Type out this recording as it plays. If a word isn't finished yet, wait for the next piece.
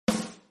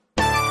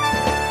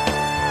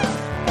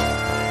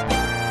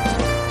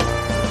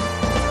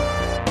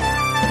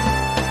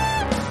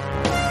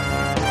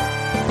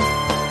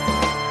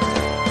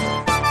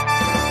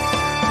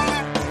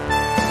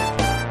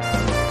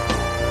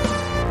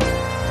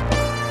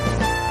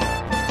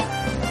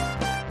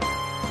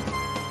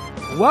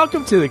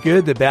Welcome to the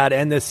Good, the Bad,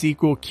 and the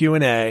Sequel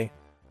Q&A.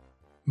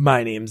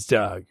 My name's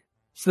Doug.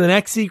 So the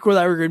next sequel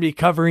that we're going to be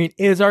covering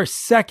is our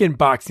second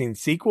boxing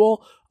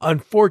sequel.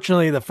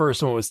 Unfortunately, the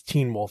first one was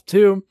Teen Wolf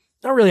 2.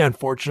 Not really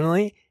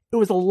unfortunately. It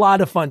was a lot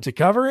of fun to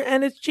cover,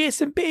 and it's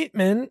Jason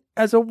Bateman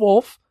as a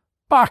wolf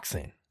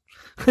boxing.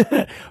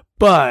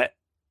 But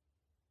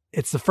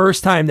it's the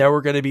first time that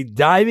we're going to be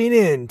diving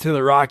into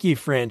the Rocky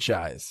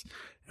franchise.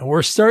 And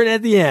we're starting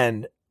at the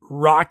end,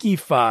 Rocky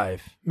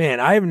 5. Man,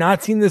 I have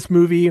not seen this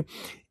movie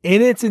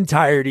in its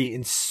entirety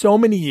in so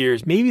many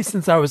years, maybe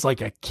since I was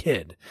like a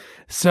kid.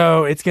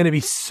 So it's going to be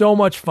so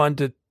much fun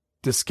to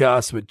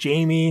discuss with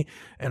Jamie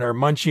and our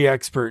Munchie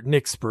expert,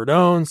 Nick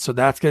Sperdone. So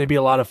that's going to be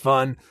a lot of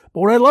fun.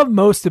 But what I love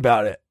most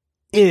about it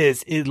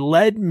is it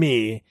led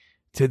me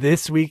to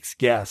this week's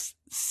guest,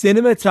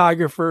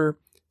 cinematographer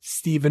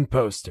Stephen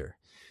Poster.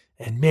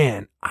 And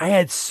man, I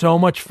had so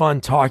much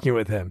fun talking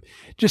with him,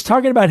 just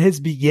talking about his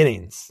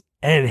beginnings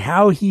and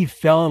how he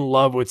fell in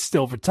love with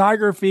still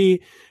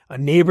photography, a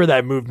neighbor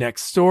that moved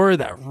next door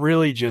that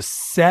really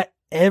just set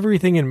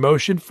everything in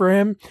motion for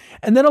him.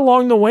 And then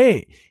along the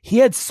way, he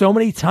had so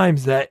many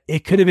times that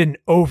it could have been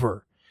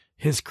over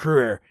his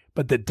career,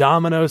 but the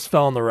dominoes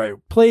fell in the right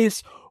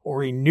place,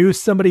 or he knew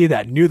somebody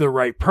that knew the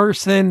right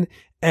person.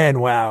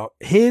 And wow,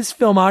 his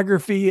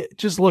filmography,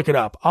 just look it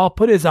up. I'll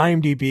put his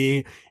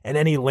IMDb and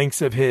any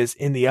links of his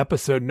in the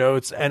episode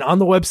notes. And on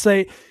the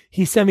website,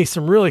 he sent me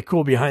some really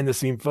cool behind the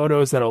scene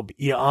photos that'll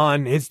be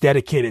on his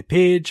dedicated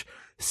page,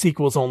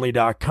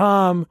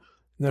 sequelsonly.com.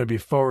 That'll be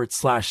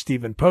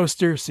 /Stephen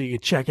Poster. So you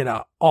can check it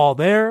out all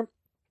there.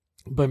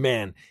 But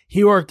man,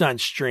 he worked on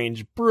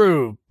Strange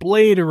Brew,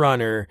 Blade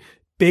Runner,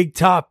 Big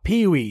Top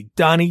Pee-wee,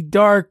 Donnie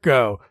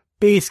Darko,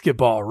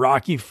 Basketball,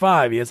 Rocky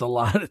 5. He has a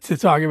lot to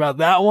talk about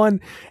that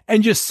one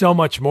and just so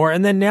much more.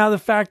 And then now the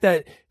fact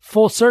that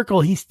full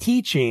circle, he's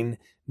teaching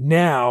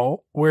now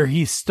where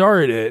he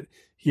started,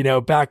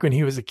 back when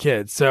he was a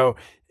kid. So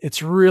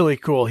it's really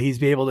cool. He's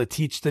be able to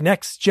teach the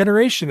next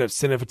generation of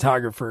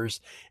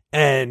cinematographers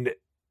and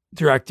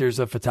directors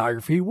of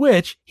photography,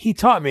 which he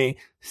taught me.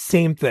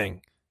 Same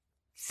thing.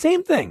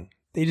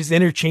 They just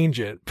interchange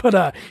it.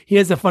 But he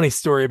has a funny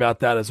story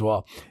about that as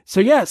well.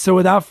 So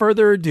without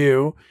further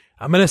ado,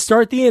 I'm going to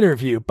start the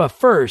interview, but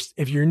first,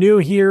 if you're new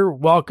here,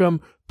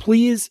 welcome.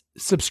 Please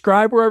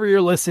subscribe wherever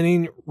you're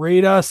listening.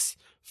 Rate us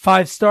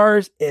 5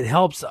 stars. It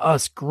helps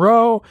us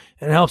grow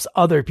and helps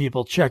other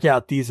people check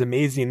out these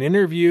amazing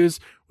interviews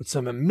with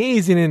some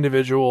amazing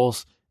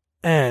individuals.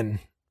 And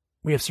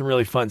we have some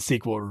really fun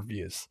sequel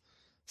reviews.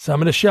 So I'm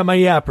going to shut my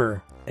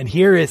yapper. And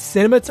here is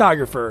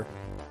cinematographer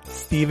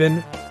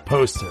Stephen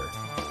Poster.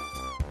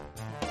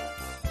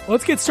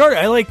 Let's get started.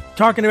 I like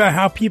talking about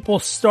how people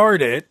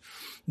started.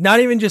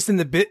 Not even just in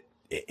the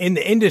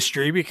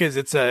industry, because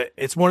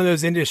it's one of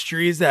those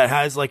industries that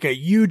has like a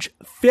huge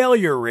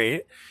failure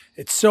rate.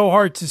 It's so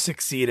hard to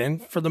succeed in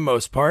for the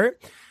most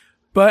part.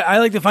 But I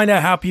like to find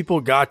out how people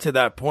got to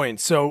that point.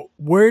 So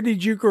where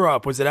did you grow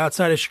up? Was it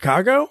outside of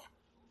Chicago?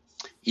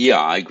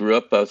 Yeah, I grew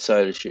up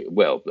outside of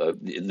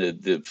in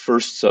the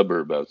first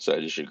suburb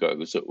outside of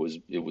Chicago. So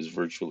it was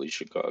virtually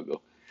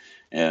Chicago,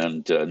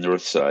 and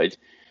North Side.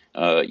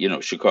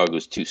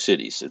 Chicago's 2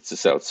 cities. It's the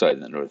South Side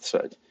and the North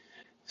Side.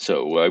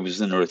 So I was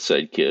the North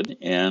Side kid,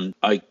 and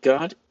I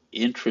got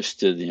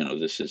interested.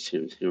 This is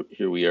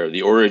here we are,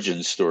 the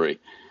origin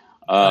story.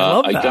 I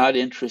love that. I got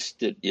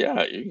interested.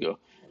 Yeah, here you go.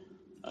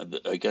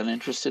 I got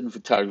interested in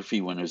photography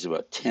when I was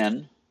about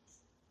 10.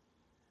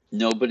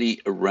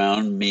 Nobody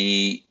around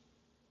me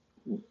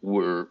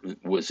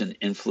was an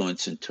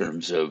influence in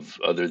terms of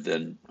other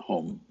than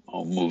home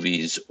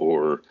movies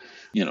or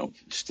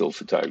still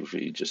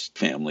photography, just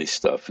family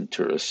stuff and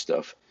tourist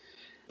stuff.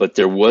 But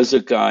there was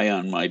a guy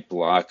on my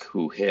block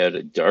who had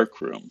a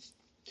darkroom,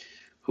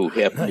 who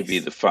happened to be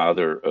the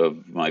father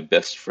of my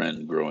best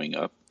friend growing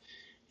up.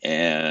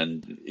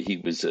 And he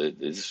was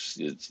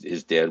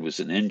his dad was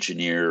an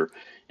engineer,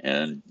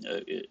 and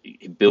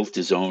he built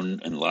his own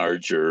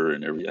enlarger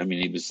and everything. I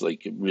mean, he was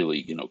like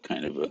really,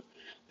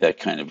 that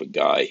kind of a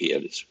guy. He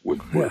had his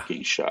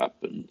woodworking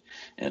shop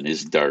and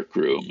his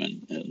darkroom.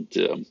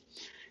 And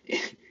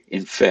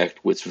in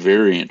fact, what's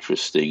very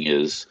interesting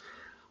is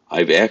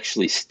I've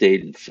actually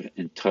stayed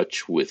in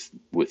touch with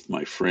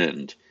my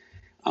friend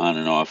on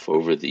and off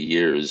over the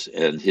years,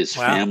 and his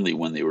family,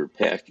 when they were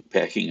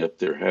packing up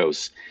their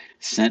house,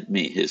 sent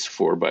me his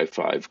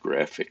 4x5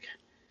 graphic.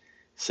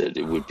 Said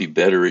it would be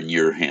better in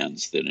your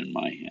hands than in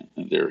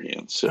their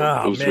hands. So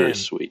it was very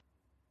sweet.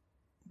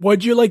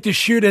 What'd you like to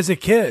shoot as a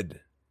kid?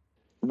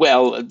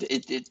 Well,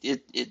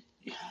 it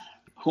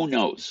who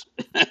knows?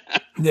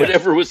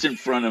 Whatever was in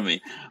front of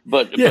me.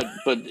 But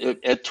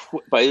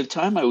by the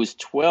time I was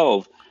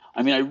 12,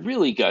 I mean, I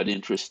really got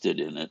interested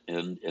in it.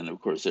 And of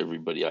course,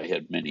 I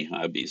had many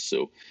hobbies.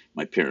 So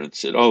my parents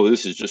said, oh,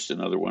 this is just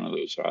another one of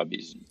those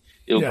hobbies.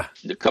 In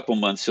a couple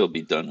months, he'll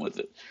be done with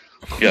it.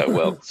 Yeah,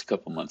 well, it's a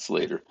couple months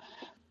later.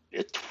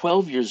 At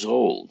 12 years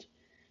old,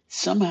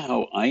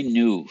 somehow I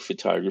knew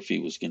photography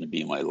was going to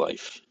be my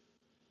life.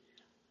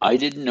 I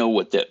didn't know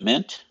what that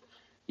meant.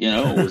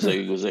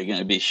 Was I going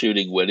to be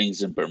shooting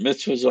weddings and bar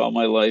mitzvahs all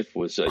my life?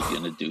 Was I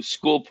going to do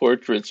school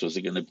portraits? Was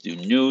I going to do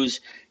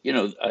news?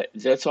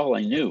 That's all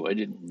I knew. I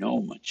didn't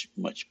know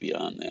much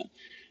beyond that.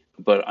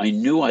 But I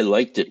knew I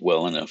liked it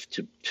well enough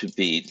to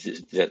be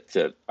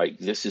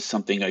this is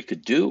something I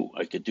could do.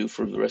 I could do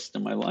for the rest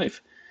of my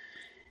life.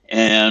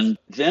 And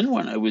then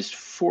when I was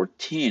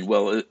 14,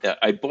 well,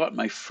 I bought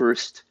my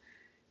first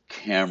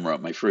camera,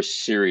 my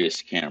first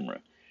serious camera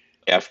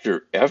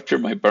after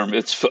my bar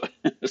mitzvah.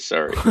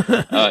 Sorry,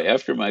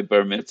 after my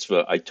bar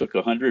mitzvah, I took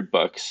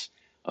 $100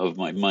 of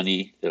my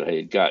money that I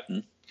had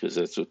gotten, because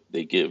that's what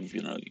they give,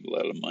 a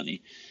lot of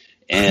money.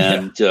 Yeah.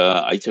 And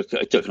I took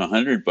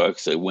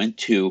 $100. I went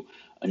to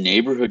a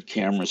neighborhood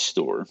camera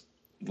store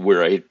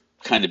where I had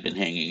kind of been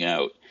hanging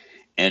out,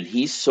 and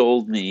he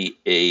sold me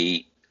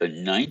a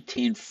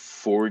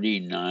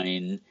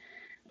 1949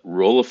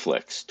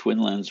 Rolleiflex, twin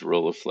lens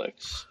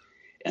Rolleiflex,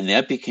 and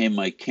that became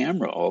my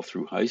camera all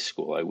through high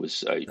school. I Oh,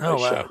 shot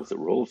wow. with a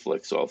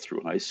Rolleiflex all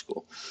through high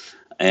school.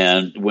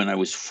 And when I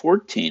was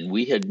 14,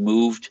 we had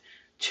moved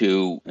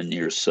to a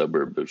near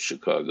suburb of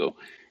Chicago,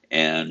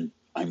 and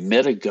I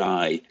met a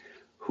guy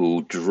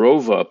who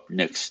drove up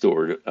next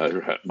door to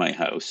my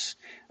house,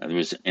 and there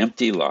was an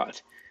empty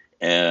lot.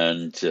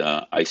 And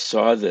I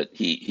saw that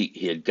he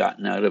had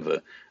gotten out of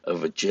a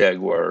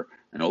Jaguar,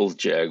 an old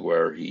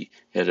Jaguar. He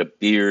had a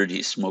beard,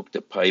 he smoked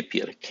a pipe, he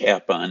had a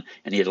cap on,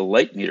 and he had a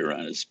light meter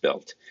on his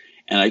belt.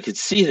 And I could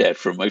see that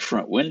from my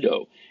front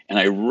window. And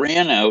I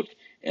ran out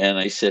and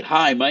I said,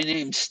 "Hi, my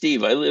name's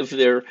Steve. I live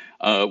there.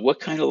 What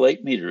kind of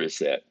light meter is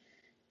that?"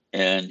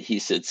 And he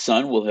said,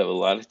 "Son, we'll have a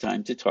lot of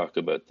time to talk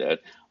about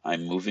that.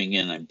 I'm moving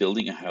in. I'm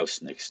building a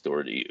house next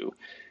door to you."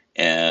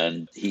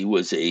 And he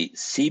was a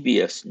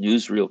CBS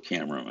newsreel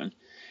cameraman,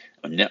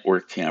 a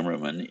network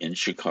cameraman in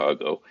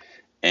Chicago.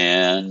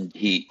 And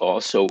he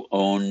also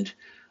owned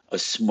a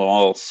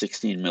small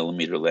 16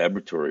 millimeter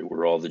laboratory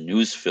where all the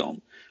news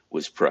film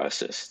was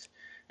processed.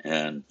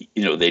 And,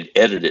 they'd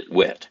edit it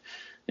wet.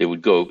 It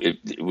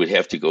would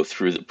have to go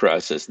through the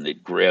process, and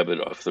they'd grab it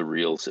off the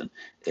reels and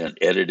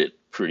edit it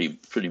pretty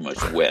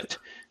much wet,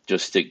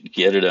 just to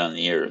get it on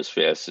the air as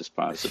fast as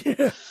possible.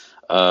 Yeah.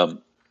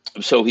 Um,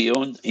 so he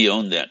owned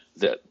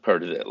that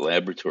part of that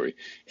laboratory,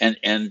 and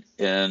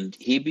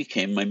he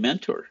became my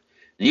mentor.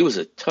 And he was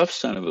a tough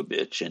son of a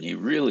bitch, and he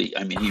really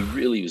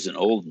was an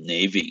old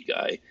Navy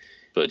guy,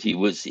 but he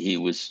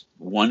was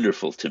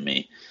wonderful to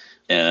me,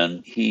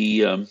 and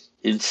he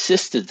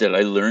insisted that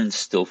I learn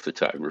still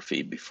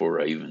photography before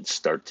I even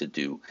start to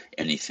do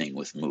anything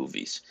with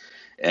movies.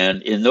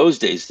 And in those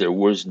days, there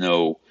wasn't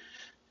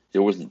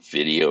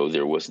video,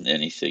 there wasn't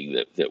anything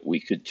that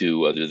we could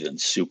do other than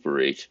Super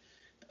 8,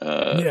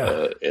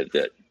 Yeah.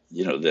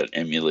 that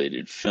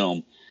emulated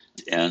film.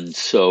 And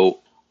so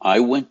I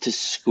went to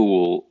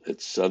school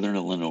at Southern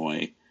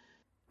Illinois.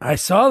 I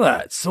saw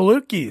that.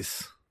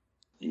 Salukis.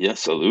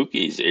 Yes,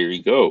 Salukis, there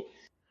you go.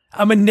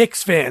 I'm a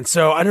Knicks fan,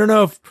 so I don't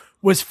know if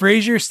was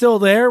Frazier still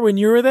there when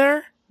you were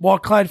there?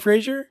 Walt Clyde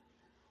Frazier?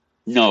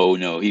 No,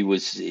 no, he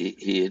was,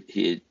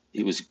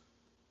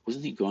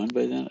 wasn't he gone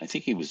by then? I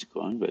think he was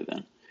gone by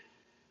then.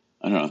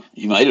 I don't know.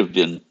 It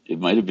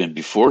might have been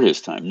before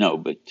his time. No,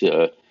 but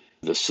the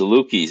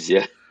Salukis,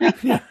 yeah.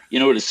 Yeah. You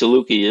know what a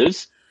Saluki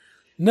is?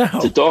 It's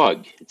a No.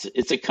 dog.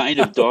 It's a kind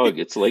of dog.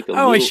 It's like a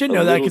Oh, I little should a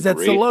know that little because that's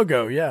the gray.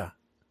 logo. Yeah.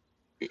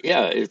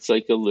 Yeah, it's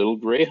like a little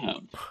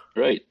greyhound,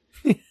 right?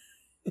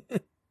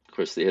 Of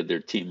course, they had their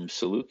team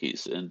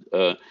Salukis, and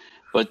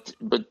but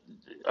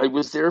I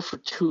was there for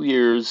 2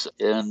 years,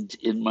 and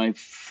in my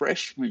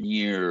freshman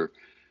year,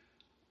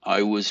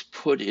 I was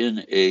put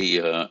in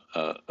a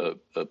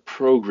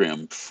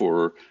program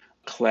for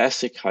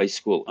classic high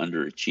school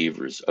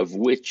underachievers, of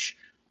which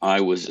I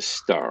was a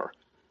star.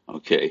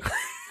 Okay,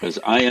 because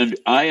I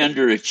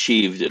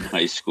underachieved in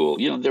high school.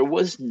 There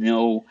was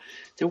no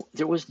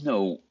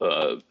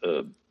uh,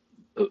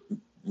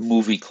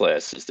 movie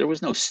classes. There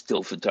was no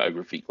still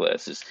photography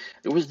classes.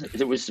 There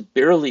was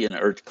barely an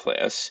art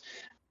class.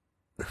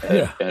 And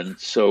Yeah. and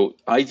so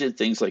I did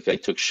things like I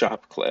took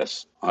shop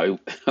class. I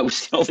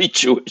was the only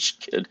Jewish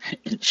kid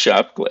in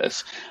shop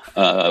class,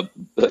 uh,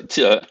 but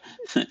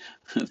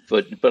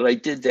but I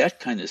did that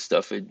kind of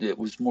stuff. It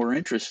was more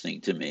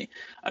interesting to me.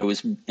 I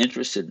was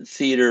interested in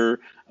theater.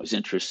 I was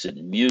interested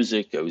in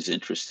music. I was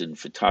interested in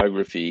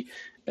photography,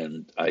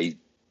 and I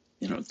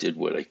did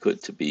what I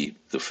could to be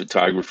the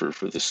photographer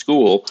for the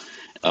school.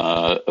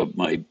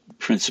 My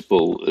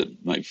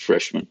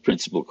freshman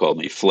principal called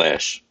me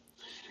Flash.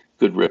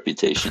 Good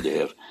reputation to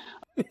have.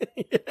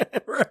 Yeah,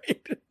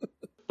 right.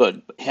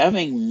 But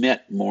having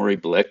met Maury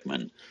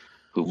Bleckman,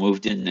 who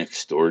moved in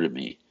next door to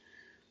me,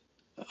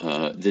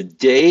 the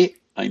day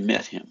I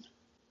met him,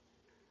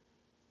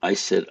 I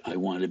said, "I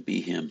want to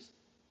be him."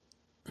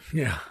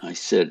 Yeah. I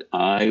said,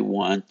 "I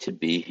want to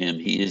be him.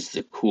 He is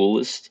the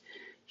coolest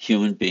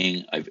human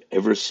being I've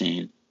ever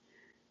seen,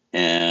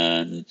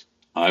 and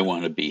I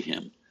want to be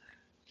him."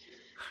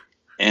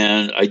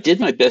 And I did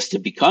my best to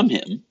become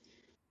him.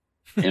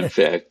 In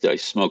fact, I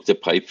smoked a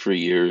pipe for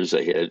years.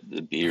 I had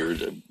the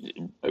beard.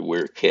 I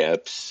wear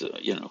caps.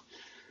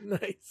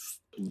 Nice.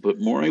 but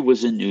Maury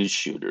was a news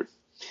shooter,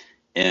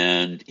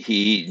 and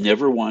he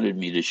never wanted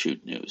me to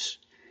shoot news.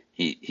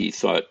 He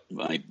thought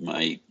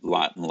my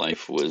lot in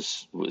life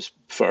was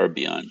far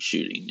beyond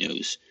shooting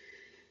news.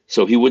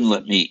 So he wouldn't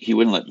let me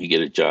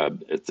get a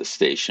job at the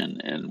station,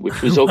 and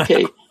which was Wow.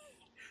 okay,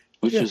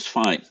 which Yeah. was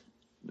fine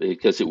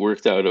because it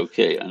worked out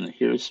okay. And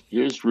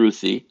here's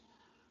Ruthie.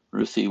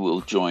 Ruthie will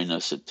join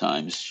us at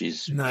times.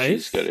 She's got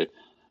Nice.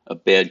 a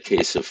bad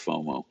case of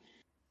FOMO.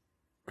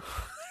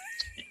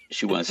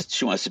 She wants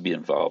to be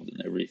involved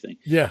in everything.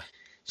 Yeah.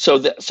 So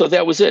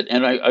that was it.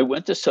 And I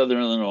went to Southern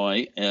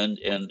Illinois, and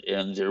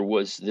there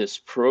was this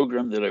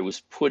program that I was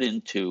put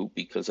into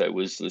because I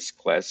was this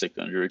classic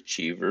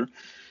underachiever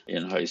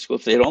in high school.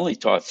 If they had only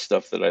taught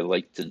stuff that I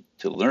liked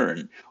to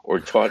learn or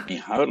taught me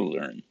how to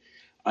learn,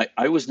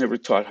 I was never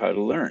taught how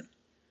to learn.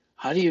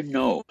 How do you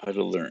know how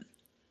to learn?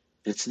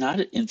 It's not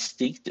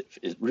instinctive.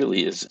 It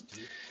really isn't.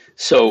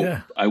 So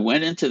Yeah. I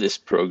went into this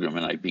program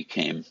and I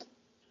became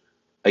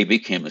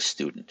a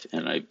student,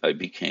 and I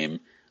became.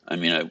 I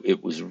mean,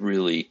 it was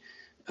really,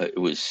 it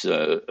was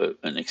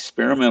an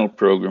experimental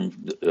program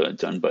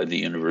done by the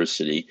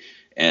university,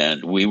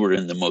 and we were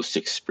in the most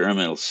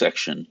experimental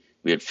section.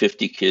 We had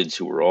 50 kids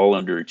who were all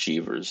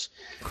underachievers,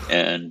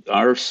 and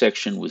our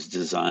section was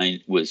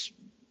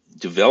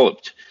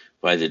developed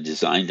by the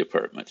design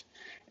department.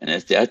 And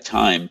at that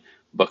time,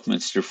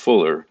 Buckminster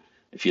Fuller,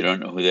 if you don't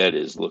know who that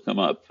is, look him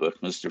up.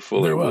 Buckminster No.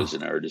 Fuller was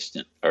Well. an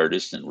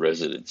artist in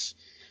residence,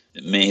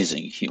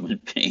 amazing human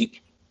being.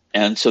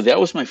 And so that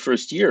was my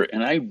first year,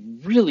 and I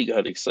really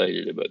got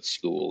excited about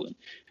school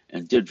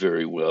and did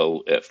very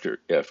well after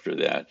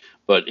that.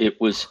 But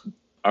it was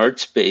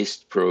arts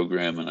based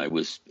program, and I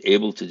was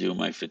able to do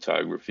my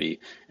photography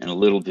and a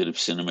little bit of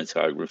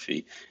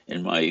cinematography.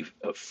 In my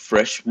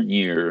freshman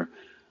year,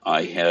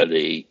 I had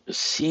a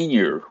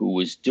senior who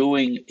was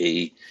doing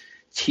a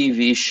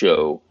TV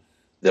show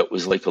that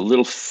was like a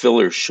little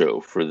filler show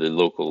for the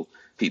local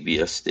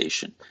PBS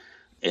station,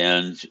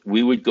 and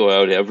we would go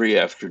out every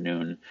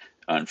afternoon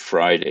on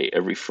Friday,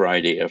 every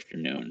Friday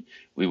afternoon.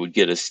 We would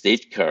get a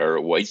state car,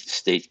 a white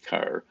state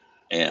car,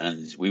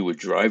 and we would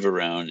drive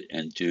around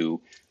and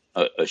do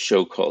a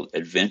show called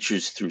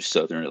Adventures Through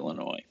Southern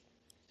Illinois.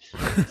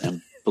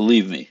 And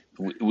believe me,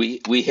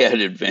 we had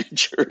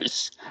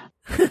adventures.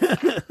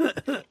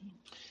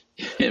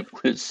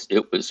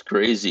 It was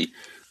crazy.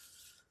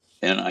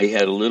 And I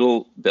had a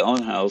little Bell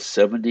and House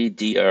 70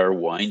 DR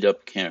wind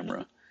up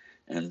camera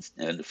and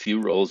a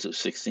few rolls of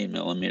 16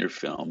 millimeter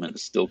film and a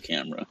still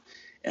camera.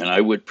 And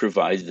I would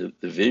provide the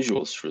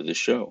visuals for the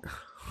show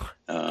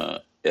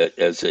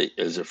as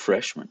a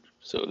freshman.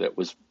 So it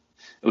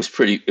was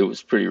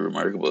pretty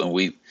remarkable. And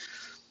we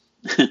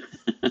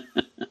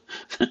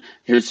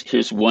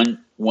here's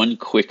one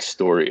quick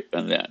story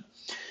on that.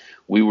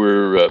 We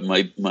were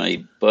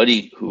my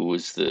buddy who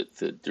was the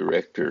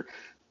director.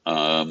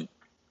 Um,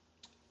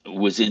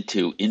 was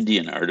into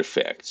Indian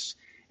artifacts,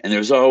 and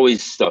there's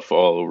always stuff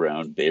all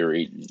around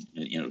buried,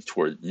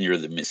 toward near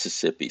the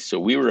Mississippi. So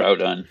we were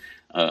out on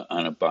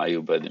a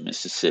bayou by the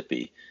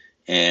Mississippi,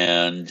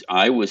 and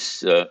I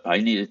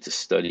needed to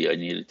study. I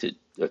needed to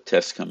a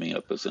test coming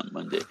up was on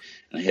Monday,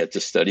 and I had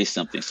to study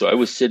something. So I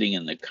was sitting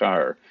in the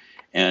car,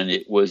 and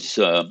it was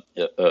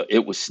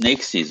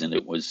snake season.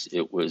 It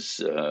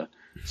was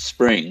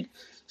spring,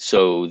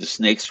 so the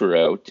snakes were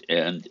out,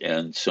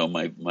 and so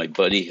my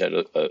buddy had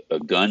a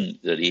gun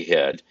that he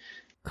had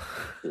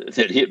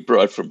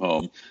brought from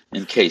home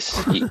in case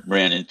he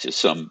ran into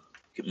some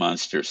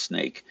monster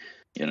snake,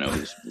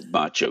 this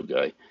macho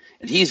guy.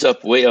 And he's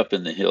up way up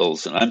in the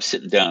hills, and I'm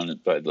sitting down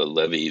by the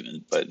levee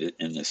and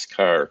in this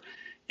car,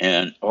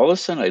 and all of a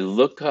sudden I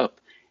look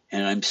up,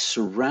 and I'm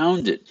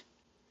surrounded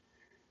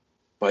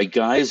by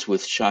guys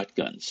with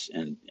shotguns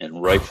and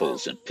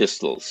rifles and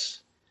pistols.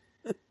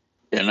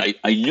 And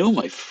I knew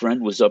my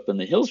friend was up in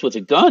the hills with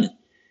a gun.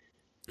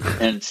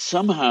 And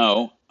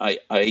somehow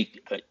I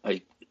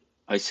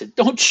said,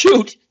 "Don't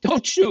shoot!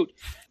 Don't shoot!"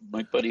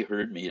 My buddy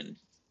heard me, and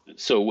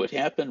so what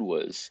happened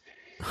was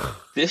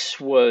this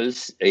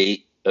was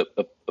a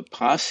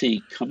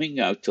posse coming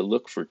out to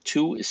look for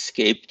two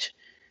escaped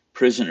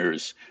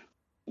prisoners.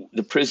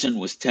 The prison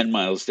was 10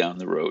 miles down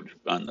the road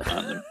on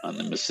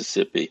the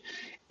Mississippi,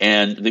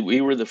 and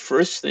we were the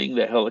first thing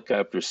the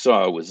helicopter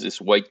saw was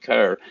this white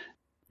car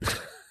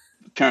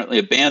apparently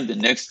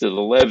abandoned next to the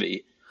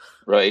levee,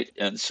 right?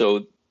 And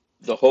so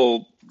the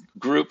whole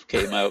group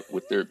came out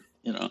with their,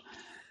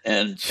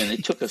 and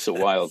it took us a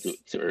while Jesus.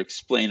 to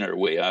explain our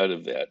way out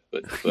of that.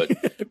 But I I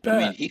mean,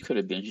 bet. he could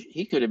have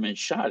been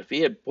shot if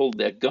he had pulled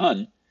that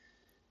gun.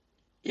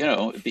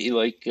 It'd be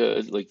like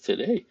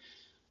today.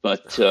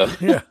 But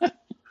Yeah.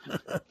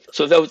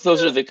 so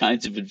those are the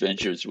kinds of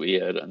adventures we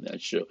had on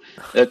that show.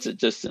 That's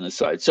just an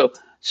aside. So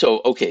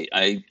okay,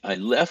 I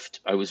left.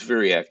 I was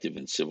very active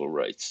in civil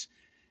rights.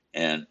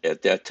 And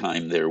at that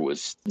time, there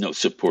was no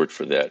support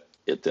for that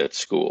at that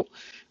school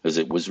because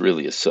it was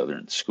really a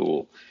Southern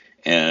school.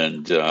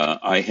 And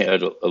I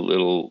had a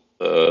little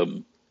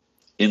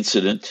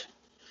incident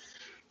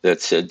that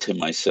said to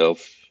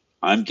myself,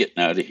 I'm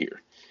getting out of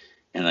here.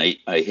 And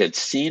I had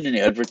seen an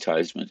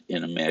advertisement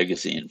in a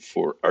magazine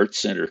for Art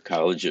Center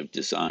College of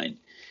Design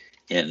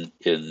in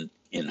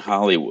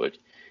Hollywood,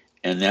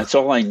 and that's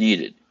all I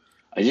needed.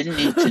 I didn't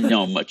need to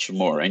know much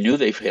more. I knew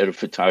they had a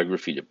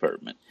photography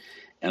department,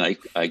 and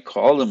I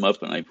called them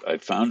up, and I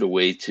found a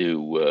way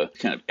to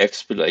kind of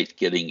expedite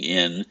getting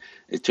in.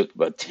 It took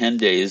about 10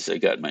 days. I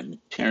got my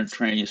parent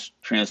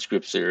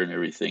transcripts there and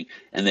everything,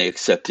 and they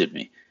accepted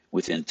me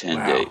within 10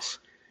 Wow. days.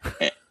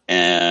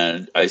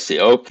 And I say,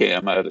 okay,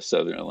 I'm out of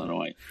Southern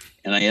Illinois.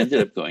 And I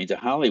ended up going to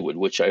Hollywood,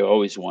 which I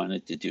always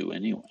wanted to do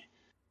anyway.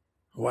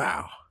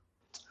 Wow.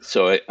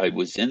 So I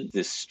was in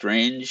this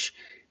strange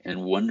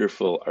and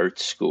wonderful art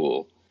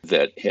school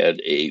that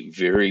had a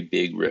very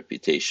big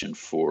reputation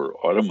for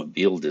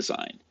automobile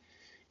design.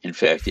 In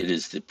fact, it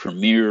is the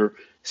premier,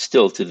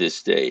 still to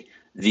this day,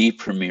 the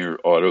premier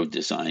auto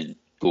design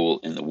school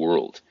in the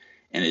world,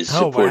 and is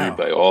Oh, supported wow.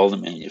 by all the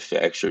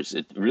manufacturers.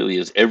 It really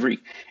is.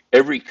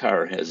 Every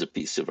car has a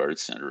piece of art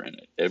center in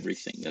it.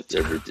 Everything that's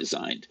ever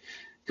designed,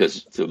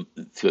 because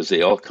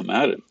they all come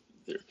out of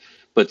there.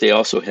 But they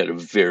also had a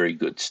very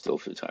good still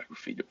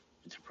photography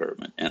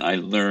department, and I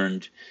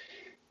learned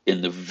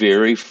in the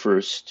very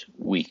first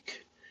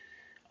week.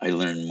 I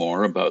learned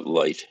more about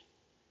light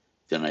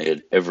than I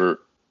had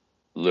ever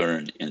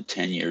learned in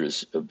 10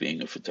 years of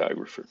being a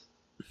photographer.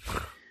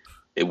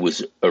 It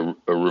was a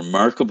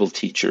remarkable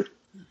teacher,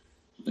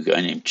 a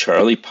guy named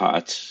Charlie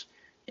Potts,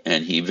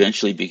 and he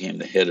eventually became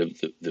the head of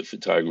the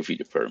photography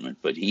department.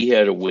 But he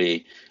had a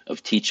way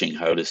of teaching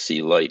how to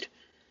see light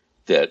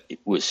that it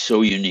was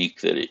so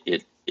unique that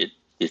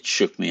it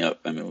shook me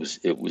up. I mean,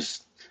 it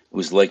was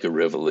like a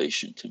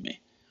revelation to me.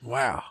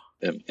 Wow.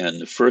 And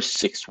the first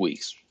 6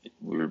 weeks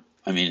were,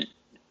 I mean,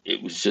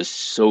 it was just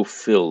so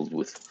filled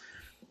with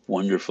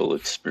wonderful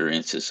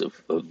experiences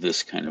of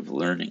this kind of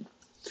learning.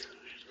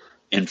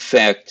 In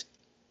fact,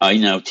 I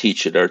now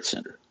teach at Art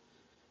Center.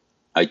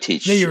 I Yeah,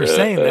 teach you were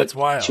saying that's two,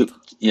 wild.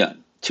 yeah,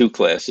 two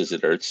classes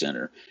at Art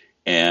Center,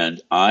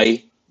 and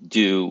I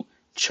do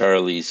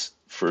Charlie's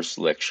first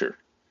lecture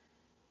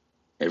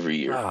every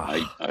year.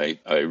 Oh,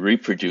 I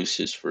reproduce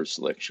his first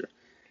lecture,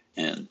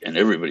 and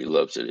everybody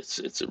loves it.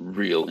 It's a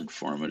real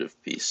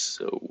informative piece.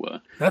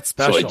 that's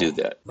So I do special.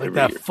 that Like every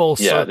that year. full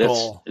Yeah,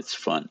 circle. it's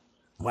fun.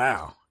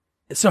 Wow.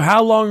 So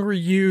how long were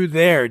you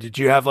there? Did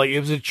you have like, it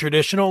was a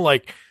traditional,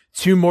 like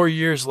 2 more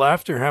years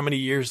left, or how many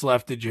years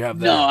left did you have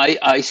No, there?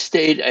 I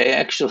stayed. I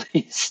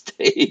actually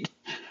stayed.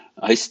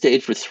 I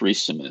stayed for 3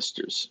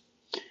 semesters.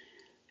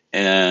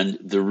 And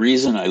the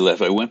reason I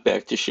left, I went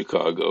back to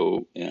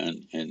Chicago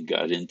and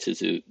got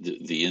into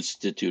the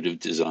Institute of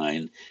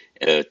Design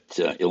at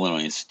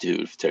Illinois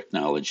Institute of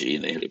Technology,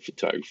 and they had a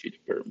photography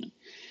department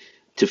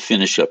to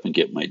finish up and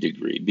get my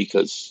degree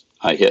because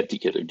I had to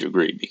get a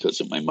degree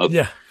because of my mother.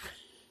 Yeah.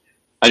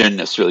 I didn't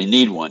necessarily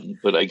need one,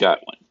 but I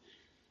got one.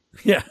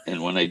 Yeah.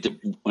 And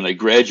when I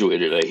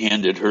graduated, I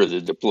handed her the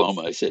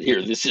diploma. I said,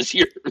 "Here, this is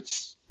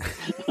yours."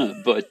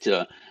 but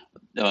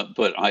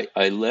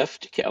I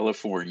left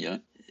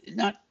California,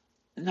 not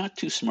not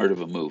too smart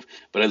of a move,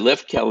 but I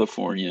left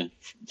California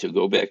to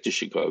go back to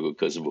Chicago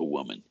because of a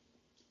woman.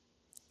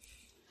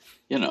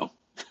 You know,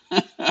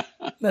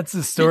 That's the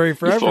you, story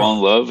for you fall in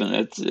everyone. love, and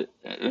that's it.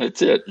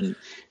 That's it. And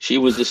she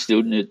was a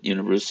student at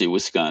University of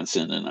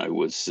Wisconsin, and I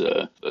was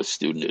a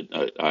student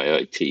at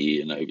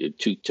IIT. And I did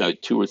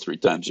two or three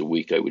times a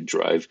week I would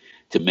drive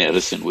to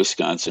Madison,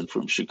 Wisconsin,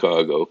 from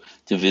Chicago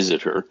to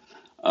visit her.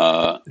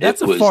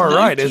 That's It a was far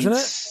ride, 19. isn't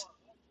it?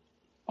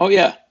 Oh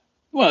yeah,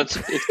 well it's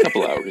a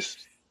couple hours.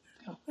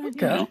 You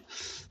Okay. know,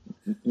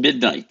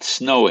 midnight,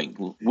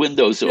 snowing,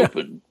 windows Yeah.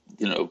 open.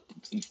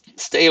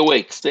 Stay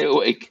awake, stay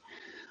awake.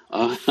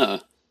 Uh,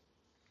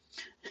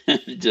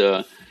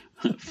 and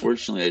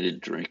fortunately, I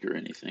didn't drink or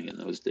anything in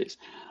those days.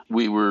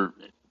 We were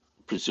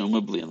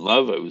presumably in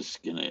love.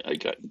 I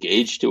got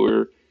engaged to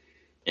her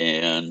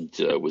and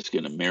was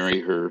gonna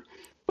marry her,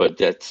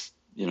 but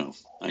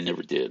I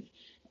never did.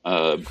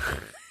 Um,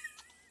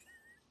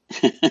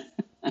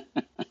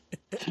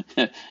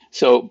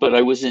 but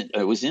I was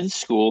in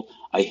school.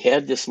 I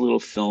had this little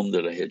film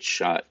that I had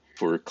shot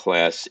for a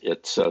class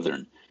at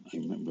Southern. I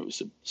remember it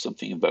was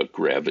something about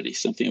gravity,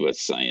 something about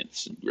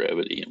science and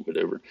gravity and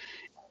whatever.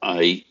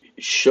 I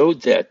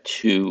showed that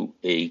to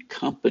a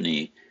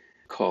company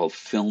called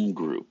Film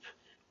Group,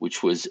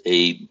 which was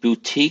a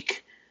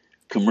boutique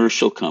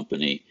commercial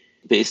company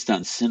based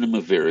on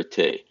cinema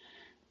verite.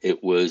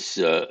 It was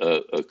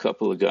a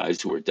couple of guys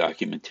who were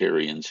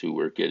documentarians who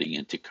were getting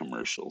into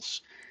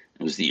commercials.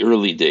 It was the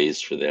early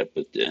days for that,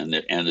 but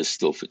and a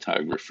still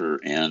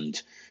photographer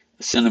and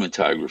a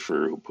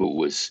cinematographer who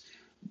was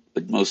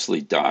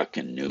mostly doc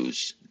and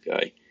news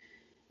guy.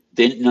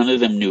 None of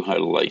them knew how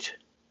to light.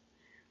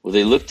 Well,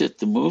 they looked at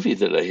the movie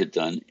that I had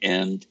done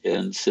and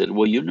said,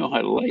 "Well, you know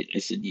how to light." I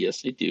said,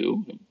 "Yes, I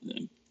do."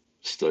 I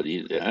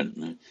studied that.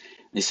 And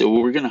they said,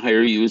 "Well, we're going to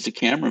hire you as a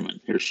cameraman."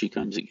 Here she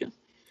comes again,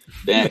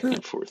 back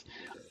and forth.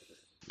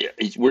 Yeah,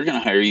 we're going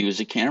to hire you as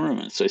a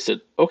cameraman. So I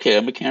said, "Okay,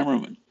 I'm a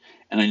cameraman,"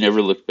 and I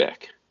never looked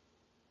back.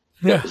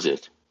 That Yeah. was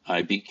it.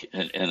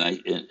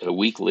 And a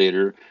week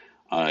later,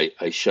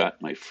 I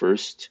shot my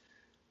first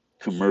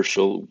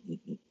commercial,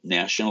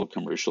 national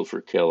commercial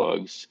for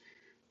Kellogg's,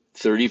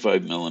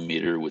 35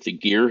 millimeter with a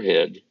gear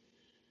head.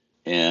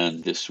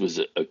 And this was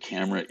a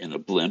camera in a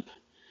blimp.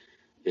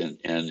 And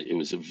it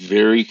was a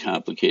very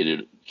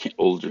complicated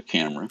older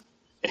camera.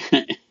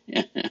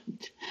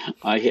 And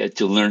I had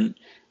to learn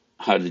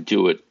how to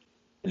do it.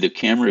 The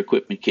camera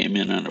equipment came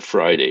in on a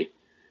Friday,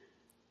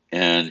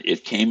 and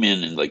it came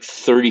in like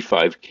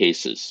 35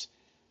 cases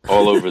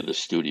all over the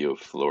studio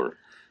floor.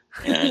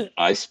 And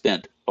I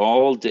spent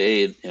all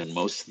day and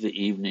most of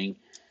the evening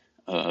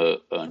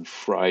on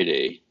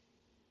Friday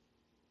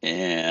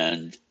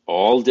and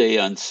all day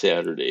on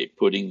Saturday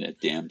putting that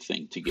damn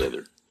thing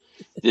together.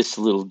 This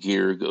little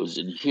gear goes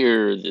in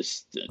here.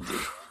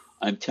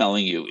 I'm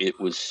telling you, it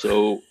was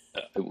so,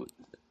 it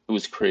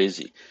was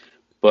crazy.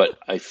 But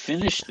I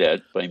finished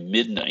that by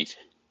midnight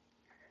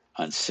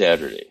on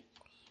Saturday.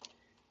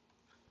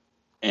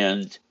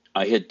 And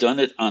I had done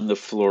it on the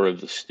floor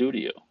of the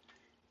studio.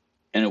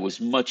 And it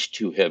was much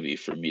too heavy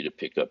for me to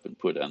pick up and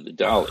put on the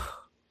dolly.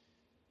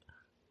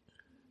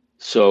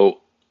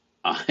 So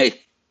I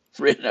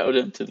ran out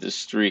into the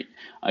street.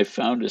 I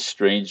found a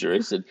stranger. I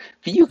said,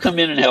 "Can you come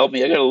in and help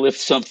me? I got to lift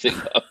something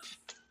up."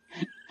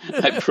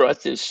 I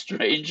brought this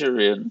stranger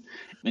in, and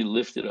he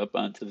lifted up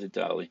onto the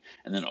dolly.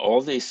 And then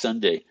all day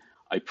Sunday,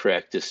 I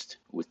practiced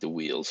with the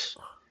wheels.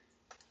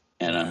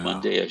 And on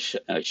Monday,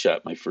 I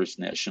shot my first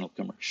national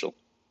commercial.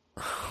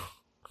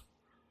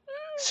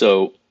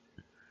 So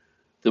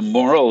the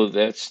moral of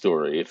that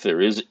story, if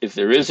there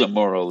is a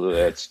moral to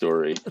that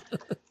story,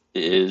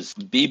 is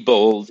be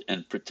bold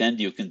and pretend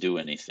you can do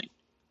anything.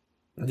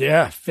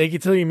 Yeah, fake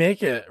it till you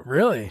make it.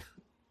 Really,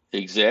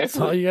 exactly. That's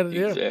all you got to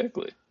do.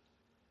 Exactly.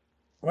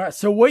 Wow.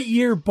 So, what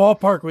year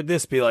ballpark would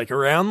this be? Like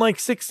around like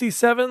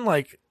 67,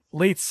 like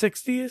late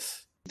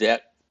 60s?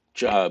 That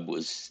job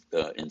was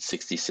in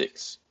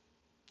 66.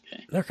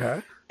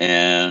 Okay.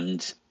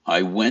 And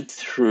I went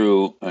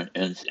through and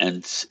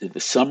the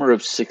summer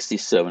of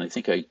 67. I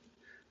think I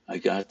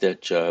got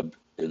that job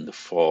in the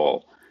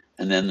fall.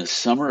 And then the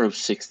summer of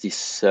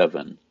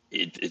 67,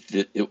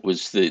 it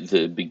was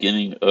the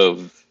beginning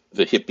of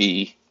the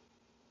hippie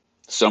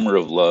summer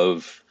of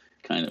love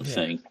kind of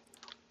thing.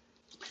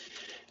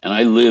 And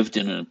I lived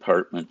in an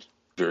apartment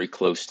very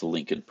close to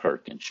Lincoln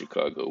Park in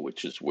Chicago,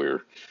 which is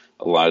where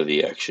a lot of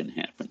the action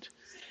happened.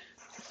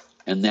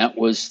 And that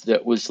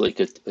was like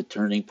a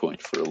turning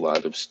point for a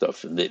lot of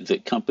stuff. And the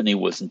company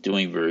wasn't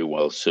doing very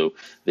well, so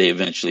they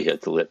eventually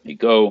had to let me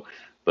go.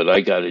 But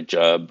I got a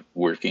job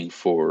working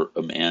for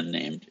a man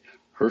named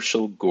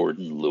Herschel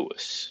Gordon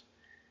Lewis.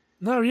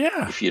 No,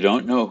 yeah. If you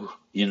don't know,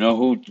 you know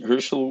who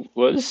Herschel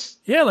was?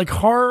 Yeah, like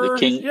horror. The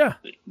king. Yeah.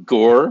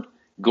 Gore.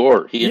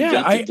 He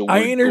invented the word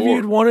I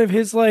interviewed gore. one of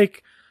his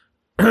like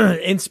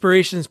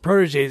inspirations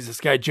proteges, this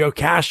guy Joe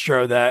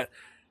Castro, that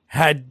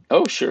had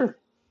sure.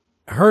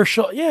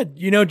 Herschel. Yeah,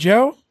 you know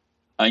Joe?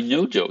 I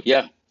knew Joe.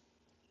 Yeah.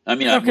 I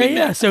mean, okay,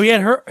 yeah. So he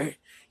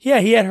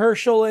had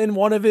Herschel in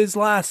one of his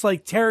last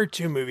like Terror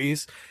 2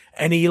 movies,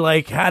 and he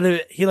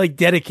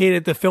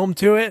dedicated the film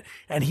to it,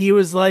 and he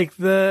was like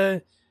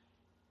the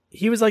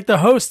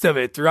host of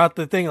it throughout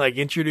the thing, like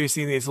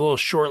introducing these little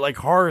short like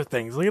horror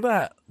things. Look at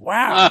that.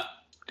 Wow.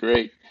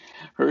 Great.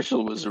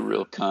 Herschel was a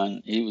real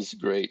con. He was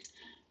great.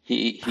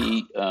 He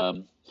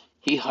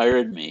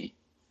hired me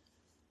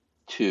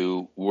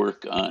to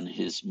work on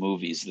his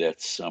movies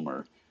that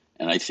summer,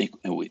 and I think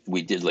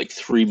we did like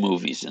 3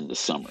 movies in the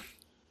summer.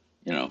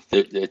 You know,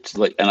 it's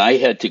like, and I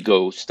had to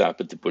go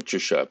stop at the butcher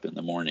shop in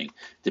the morning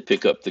to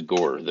pick up the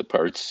gore, the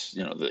parts,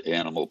 you know, the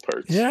animal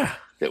parts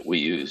that we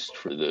used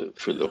for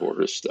the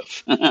horror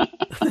stuff.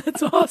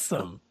 That's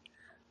awesome.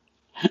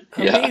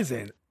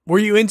 Amazing. Were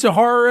you into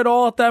horror at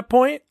all at that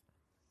point?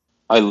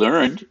 I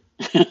learned.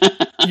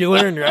 You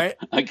learned, right?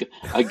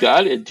 I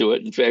got into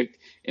it.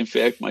 In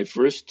fact, my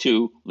first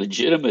 2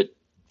 legitimate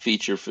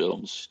feature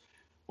films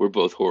were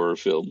both horror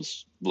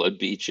films, Blood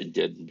Beach and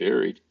Dead and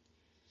Buried.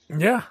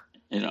 Yeah.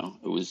 You know,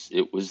 it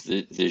was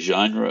the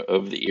genre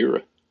of the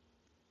era.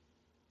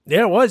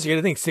 Yeah, it was. You got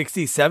to think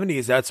 60s,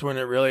 70s. That's when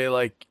it really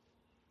like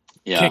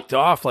kicked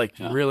off,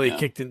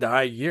 kicked into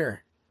high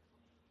gear.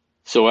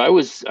 So I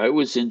was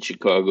in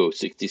Chicago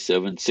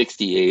 67,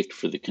 68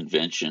 for the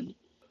convention.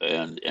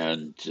 And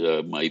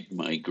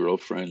my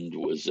girlfriend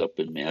was up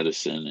in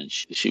Madison, and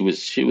she was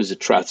a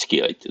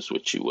Trotskyite, is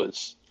what she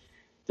was.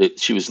 That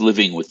she was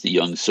living with the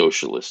Young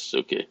Socialists,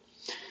 okay,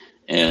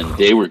 and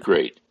they were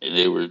great.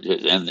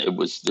 And there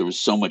was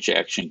so much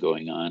action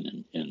going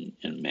on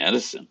in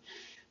Madison.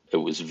 It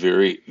was a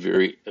very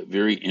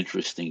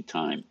interesting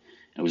time.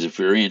 It was a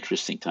very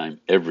interesting time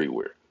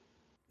everywhere.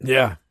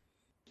 Yeah,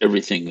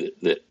 everything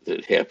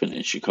that happened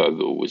in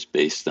Chicago was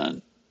based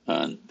on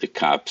the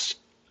cops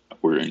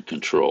were in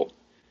control,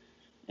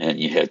 and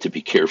you had to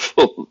be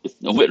careful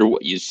no matter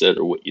what you said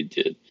or what you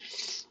did.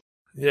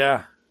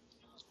 Yeah,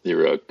 they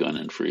were out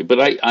gunning for you. But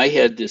I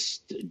had this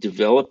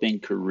developing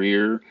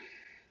career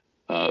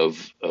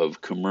of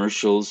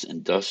commercials,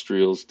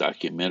 industrials,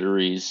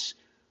 documentaries.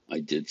 I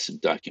did some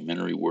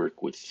documentary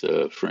work with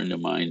a friend of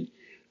mine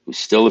who's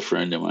still a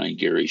friend of mine,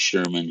 Gary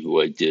Sherman,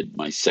 who I did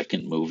my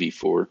second movie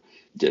for,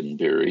 Dead and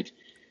Buried,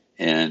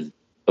 and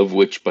of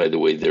which, by the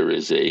way, there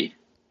is a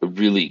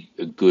really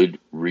a good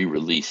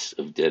re-release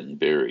of Dead and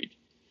Buried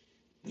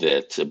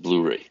that's a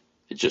Blu-ray.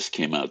 It just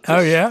came out Oh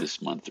yeah,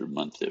 this month or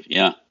month of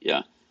yeah.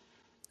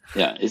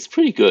 It's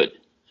pretty good.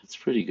 It's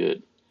pretty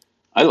good.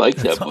 I like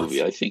that's that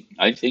movie. awesome.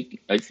 I think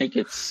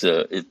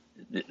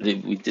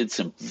we did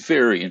some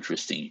very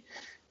interesting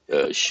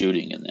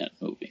shooting in that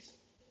movie.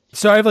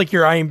 So I have like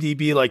your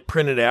IMDb like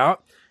printed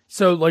out.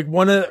 So like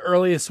one of the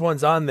earliest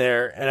ones on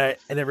there,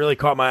 and it really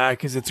caught my eye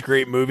because it's a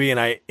great movie. And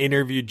I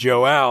interviewed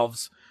Joe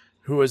Alves,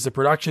 who was the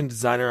production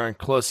designer on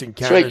Close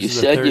That's right. You Encounters of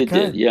the said you Third did.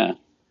 Kind. Yeah,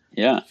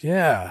 yeah,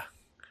 Yeah.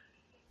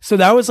 So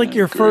that was like yeah.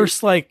 your Great.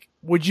 first like.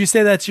 Would you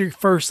say that's your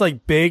first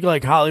like big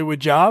like Hollywood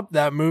job?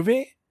 That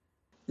movie?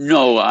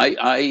 No,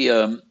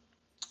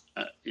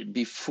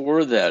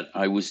 before that,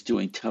 I was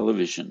doing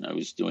television. I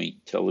was doing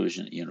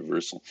television at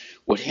Universal.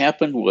 What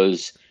happened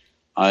was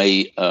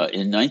I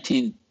in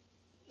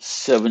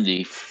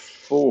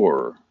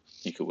 1974, I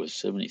think it was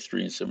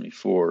 73 and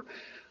 74.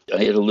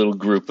 I had a little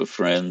group of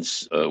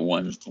friends.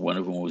 One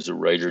of them was a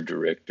writer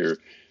director,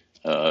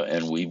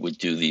 and we would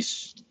do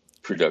these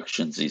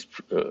productions, these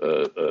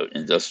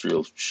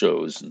industrial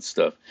shows and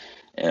stuff.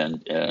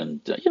 And I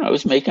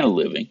was making a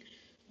living,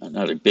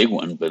 not a big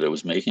one, but I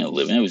was making a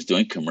living. I was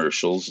doing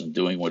commercials and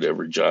doing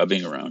whatever,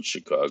 jobbing around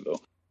Chicago.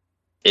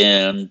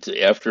 And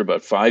after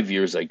about 5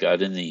 years, I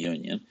got in the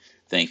union,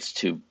 thanks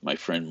to my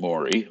friend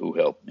Maury, who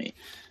helped me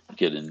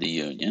get in the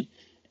union,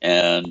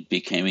 and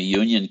became a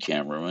union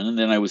cameraman. And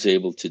then I was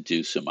able to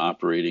do some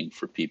operating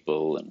for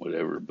people and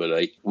whatever.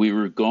 But we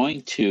were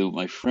going to,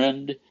 my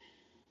friend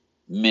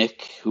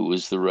Mick, who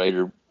was the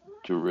writer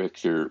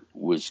director,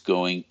 was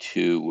going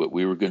to,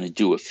 we were going to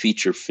do a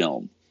feature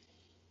film.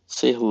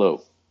 Say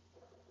hello.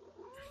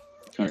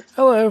 Come here.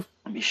 Hello.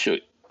 Let me show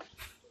you.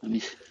 Let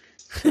me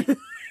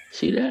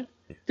see that.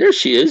 There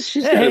she is.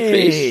 She's got a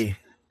face.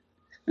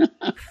 Hey.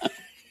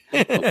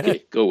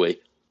 Okay, go away.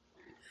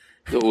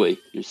 Go away.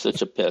 You're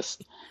such a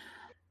pest.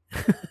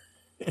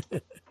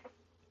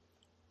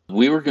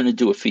 We were going to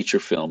do a feature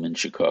film in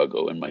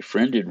Chicago, and my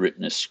friend had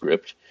written a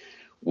script,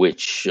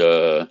 which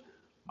I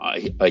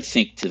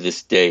think to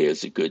this day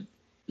is a good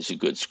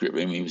script. I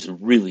mean, he was a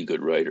really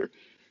good writer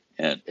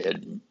and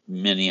had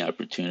many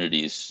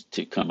opportunities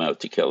to come out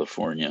to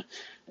California,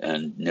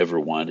 and never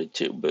wanted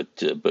to. But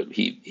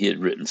he had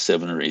written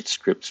 7 or 8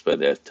 scripts by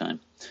that time,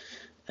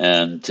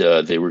 and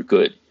they were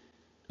good.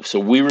 So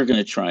we were going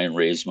to try and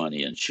raise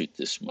money and shoot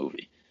this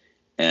movie.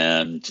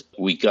 And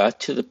we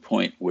got to the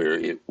point where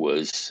it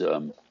was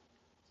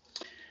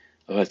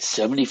about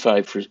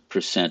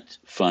 75%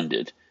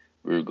 funded.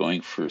 We were going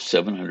for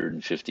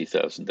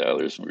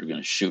 $750,000, and we were going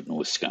to shoot in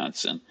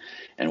Wisconsin.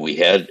 And we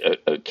had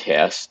a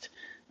cast.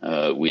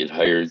 We had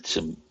hired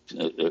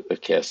a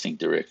casting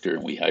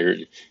director,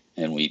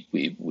 and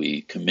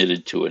we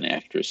committed to an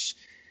actress,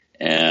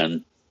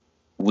 and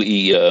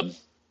we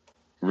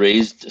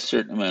raised a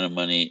certain amount of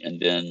money, and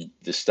then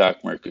the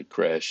stock market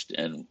crashed,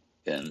 and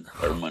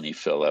our money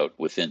fell out.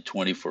 Within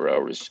 24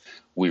 hours,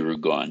 we were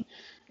gone,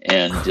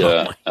 and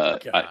Oh my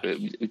gosh.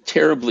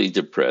 terribly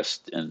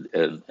depressed. And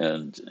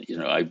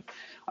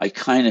I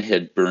kind of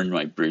had burned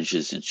my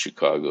bridges in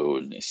Chicago,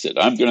 and they said,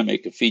 I'm going to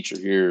make a feature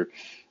here.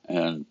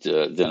 And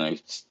then I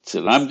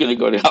said, I'm going to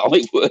go to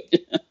Hollywood,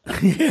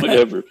 Yeah.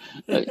 whatever.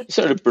 I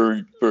sort of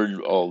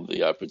burned all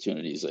the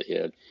opportunities I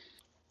had.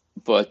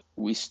 But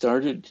we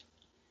started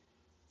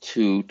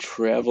to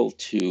travel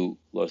to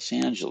Los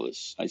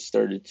Angeles. I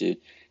started to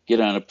get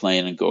on a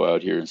plane and go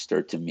out here and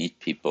start to meet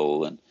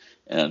people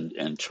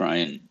and try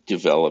and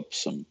develop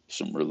some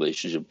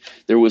relationship.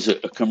 There was a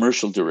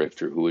commercial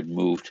director who had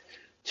moved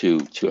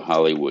to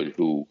Hollywood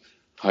who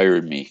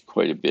hired me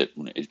quite a bit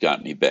when it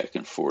got me back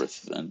and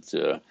forth, and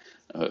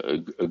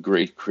a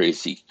great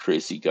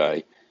crazy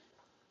guy.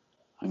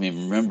 I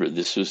mean, remember,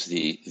 this was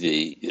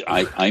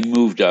I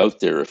moved out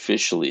there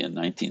officially in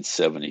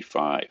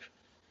 1975.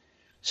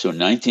 So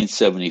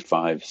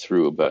 1975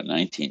 through about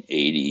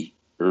 1980,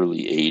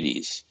 early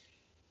 80s,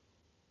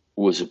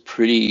 was a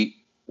pretty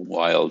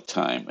wild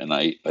time. And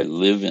I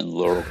live in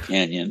Laurel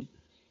Canyon,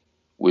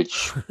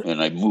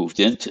 and I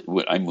moved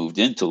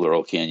into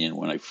Laurel Canyon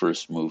when I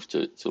first moved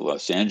to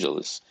Los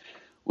Angeles,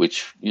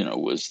 which,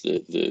 was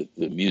the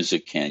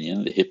music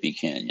canyon, the hippie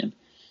canyon.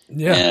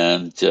 Yeah.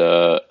 And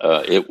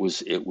it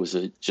was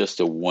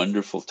just a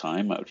wonderful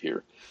time out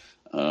here.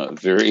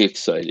 Very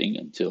exciting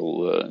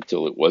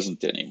until it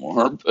wasn't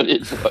anymore, but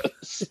it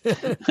was.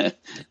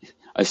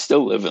 I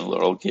still live in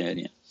Laurel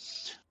Canyon.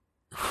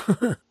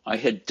 I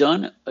had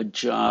done a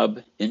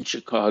job in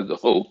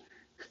Chicago.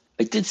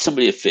 I did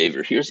somebody a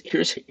favor.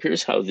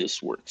 Here's how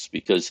this works,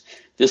 because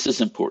this is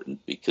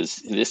important, because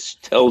this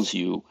tells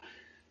you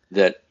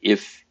that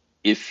if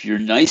you're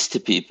nice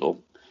to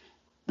people,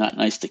 not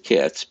nice to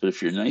cats, but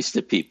if you're nice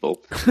to people,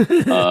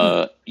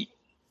 uh,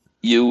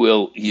 you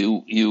will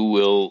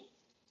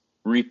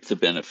reap the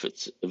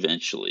benefits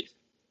eventually.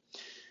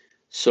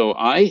 So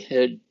I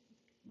had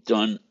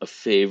done a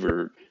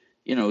favor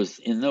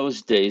in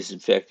those days, in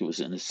fact, it was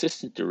an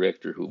assistant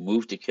director who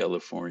moved to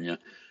California,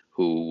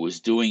 who was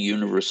doing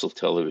Universal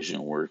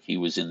Television work. He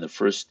was in the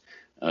first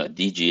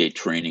DGA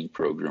training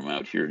program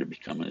out here to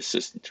become an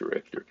assistant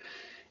director.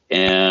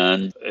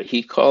 And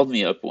he called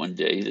me up one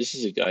day. This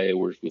is a guy I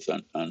worked with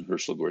on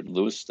Herschel Gordon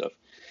Lewis stuff.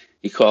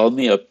 He called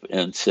me up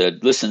and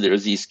said, "Listen,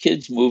 there's these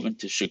kids moving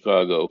to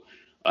Chicago.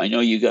 I know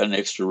you got an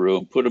extra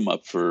room. Put him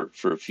up for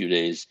a few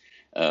days.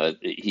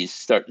 He's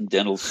starting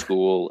dental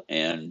school,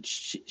 and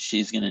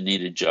she's going to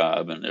need a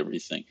job and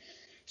everything."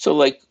 So,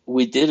 like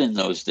we did in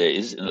those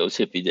days, in those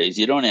hippie days,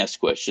 you don't ask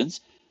questions.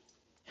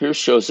 Here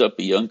shows up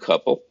a young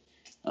couple,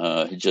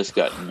 had just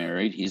gotten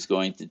married. He's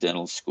going to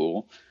dental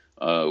school.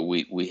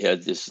 We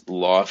had this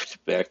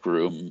loft back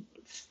room,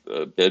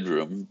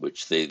 bedroom,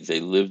 which they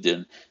lived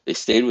in. They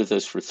stayed with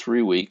us for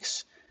 3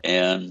 weeks,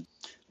 and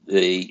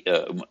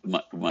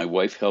my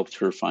wife helped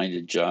her find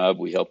a job.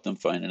 We helped them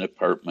find an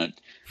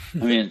apartment.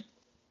 I mean,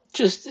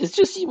 it's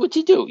just what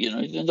you do.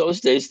 In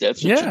those days,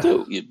 that's what you Yeah.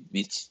 do. You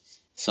meet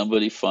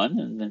somebody fun,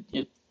 and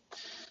then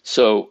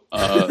so.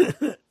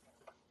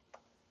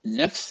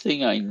 Next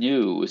thing I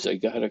knew was I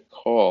got a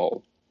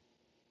call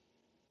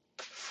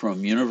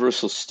from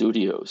Universal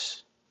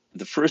Studios.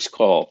 The first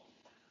call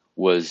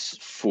was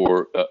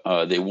for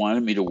they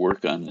wanted me to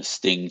work on the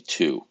Sting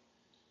 2.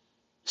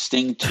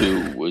 Sting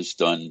 2 was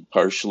done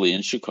partially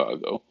in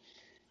Chicago,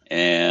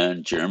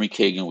 and Jeremy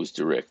Kagan was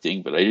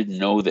directing, but I didn't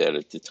know that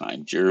at the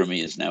time.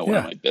 Jeremy is now one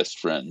of Yeah. my best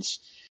friends,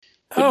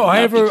 but Oh,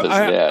 not because of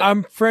that.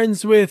 I'm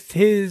friends with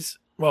his,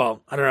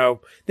 well, I don't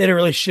know. They had a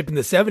relationship in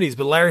the 70s,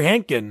 but Larry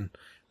Hankin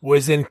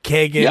was in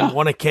Yeah,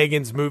 one of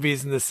Kagan's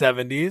movies in the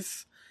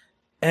 70s.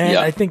 And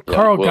yeah, I think yeah.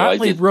 Carl Well, I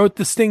Gottlieb did. wrote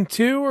The Sting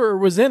too, or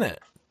was in it.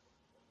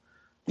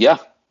 Yeah,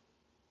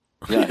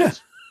 yeah. Yeah.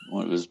 He's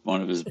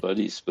one of his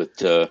buddies,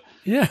 but.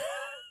 Yeah.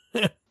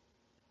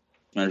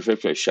 Matter of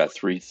fact, I shot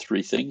three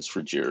things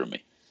for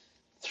Jeremy,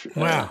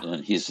 Wow.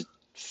 and he's a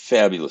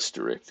fabulous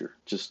director,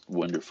 just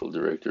wonderful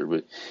director.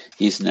 But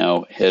he's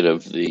now head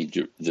of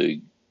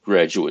the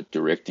graduate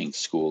directing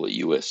school at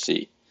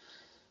USC.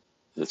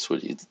 That's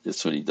what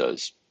he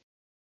does.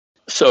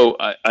 So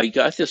I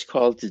got this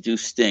call to do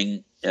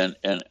Sting,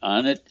 and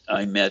on it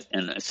I met.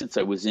 And since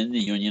I was in the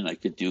union, I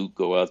could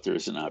go out there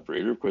as an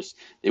operator. Of course,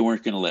 they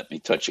weren't going to let me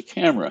touch a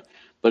camera,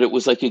 but it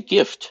was like a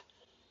gift,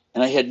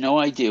 and I had no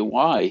idea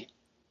why.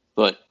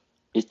 But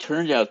it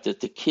turned out that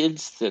the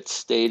kids that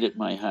stayed at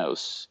my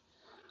house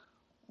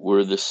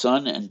were the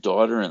son and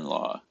daughter in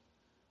law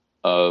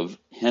of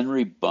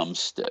Henry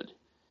Bumstead.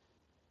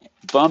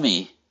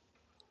 Bummy,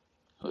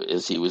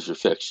 as he was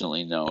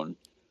affectionately known,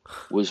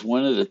 was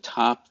one of the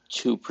top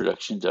two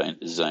production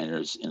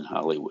designers in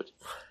Hollywood.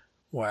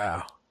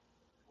 Wow.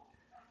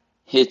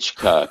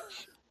 Hitchcock,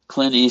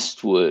 Clint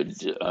Eastwood,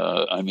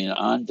 I mean,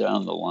 on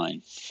down the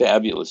line.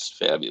 Fabulous,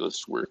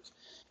 fabulous work.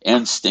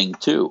 And Sting,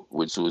 too,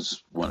 which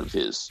was one of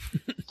his.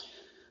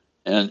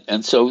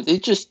 And so they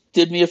just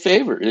did me a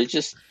favor. They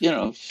just,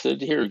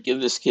 said, "Here, give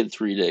this kid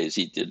 3 days."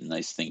 He did a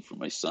nice thing for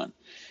my son.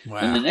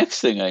 And the Wow.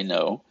 next thing I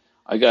know,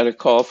 I got a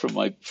call from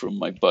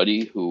my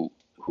buddy who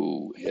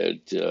had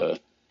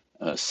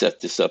set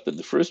this up in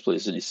the first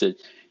place, and he said,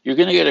 "You're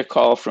going to get a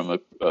call from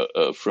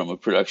a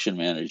production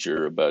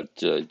manager about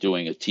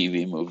doing a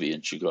TV movie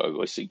in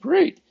Chicago." I said,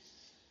 "Great!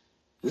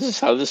 This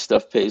is how this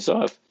stuff pays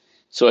off."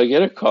 So I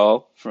get a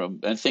call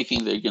I'm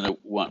thinking they're going to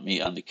want me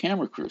on the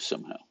camera crew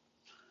somehow.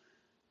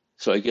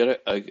 So I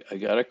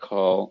got a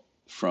call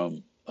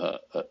from a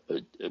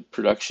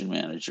production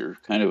manager,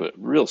 kind of a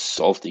real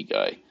salty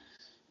guy,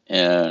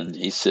 and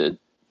he said,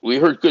 "We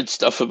heard good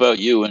stuff about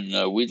you,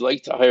 and we'd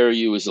like to hire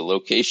you as a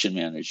location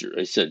manager."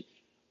 I said,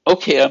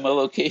 "Okay, I'm a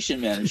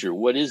location manager.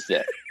 What is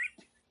that?"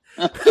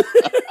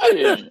 I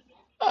didn't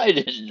I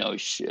didn't know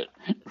shit,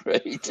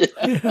 right?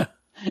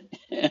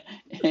 Yeah.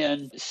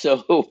 And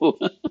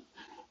so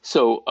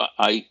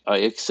I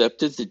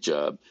accepted the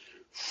job.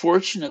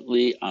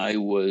 Fortunately, I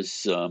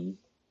was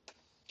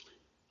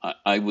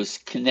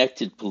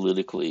connected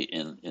politically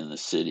in the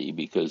city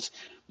because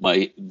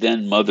my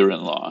then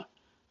mother-in-law,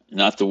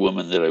 not the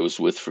woman that I was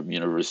with from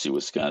University of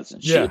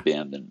Wisconsin, she Yeah.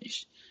 abandoned me.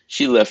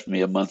 She left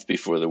me a month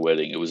before the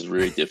wedding. It was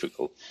very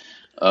difficult.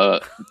 Uh,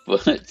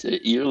 but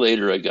a year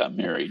later, I got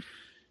married,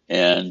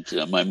 and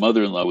my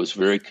mother-in-law was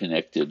very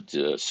connected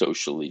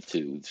socially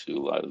to a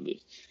lot of the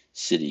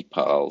city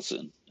pals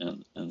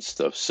and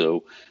stuff.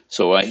 So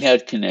I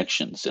had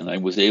connections, and I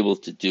was able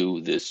to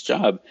do this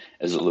job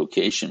as a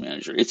location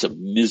manager. It's a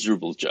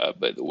miserable job,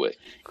 by the way.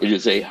 It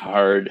is a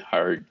hard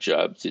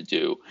job to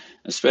do,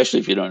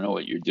 especially if you don't know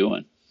what you're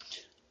doing.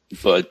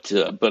 But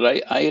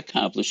I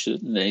accomplished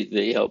it, and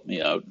they helped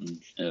me out,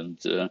 and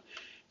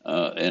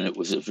it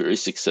was a very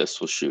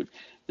successful shoot.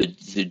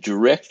 The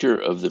director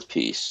of the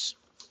piece,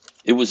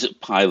 it was a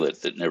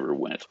pilot that never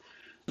went.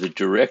 The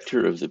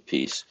director of the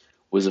piece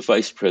was a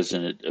vice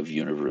president of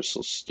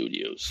Universal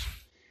Studios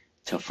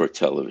for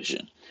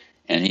television.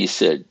 And he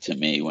said to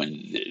me when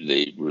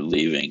they were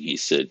leaving, he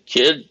said,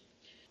 "Kid,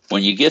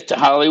 when you get to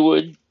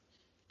Hollywood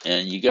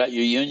and you got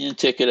your union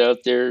ticket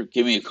out there,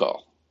 give me a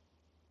call."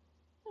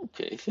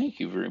 Okay, thank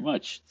you very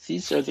much.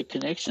 These are the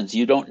connections.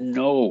 You don't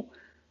know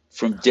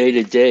from day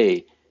to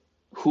day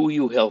who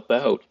you help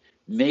out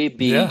may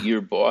be Yeah.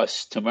 your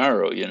boss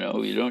tomorrow, you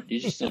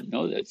just don't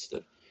know that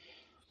stuff.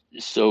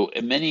 So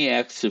many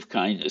acts of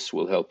kindness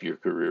will help your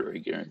career, I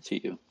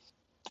guarantee you.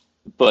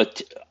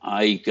 But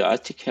I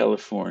got to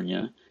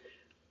California.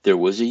 There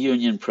was a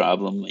union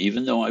problem,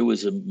 even though I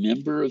was a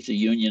member of the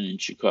union in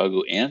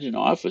Chicago and an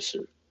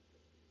officer.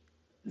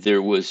 They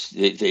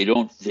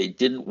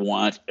didn't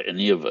want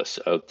any of us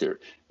out there.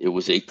 It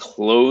was a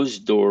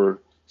closed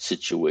door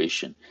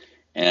situation.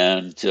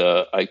 And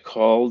I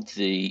called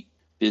the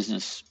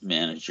business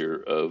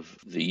manager of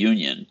the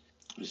union,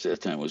 which at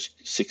that time was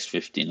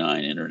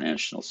 659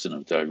 International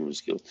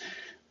Cinematographers Guild.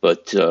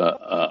 But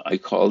I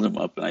called him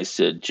up and I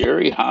said,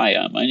 Jerry, hi,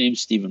 my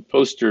name's Stephen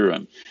Poster.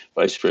 I'm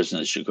vice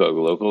president of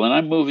Chicago Local, and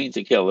I'm moving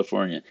to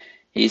California.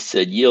 He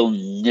said, you'll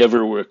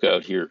never work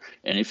out here.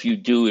 And if you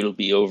do, it'll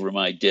be over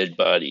my dead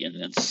body, and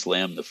then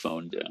slammed the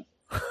phone down.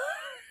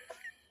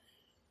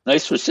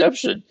 Nice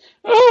reception.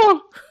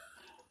 Oh,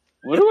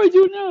 what do I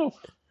do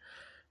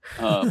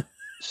now?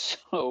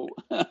 So,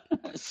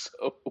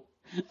 so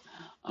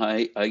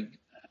I, I,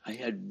 I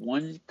had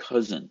one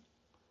cousin,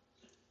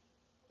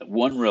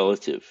 one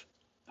relative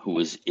who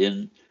was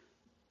in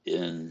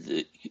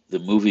the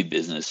movie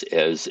business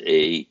as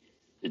a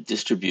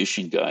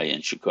distribution guy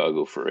in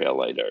Chicago for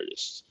Allied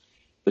artists.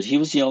 But he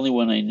was the only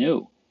one I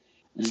knew.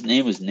 His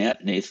name was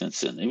Nat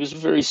Nathanson. He was a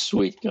very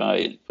sweet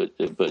guy,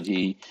 but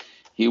he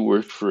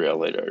worked for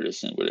Allied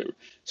artists and whatever.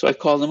 So I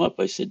called him up.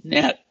 I said,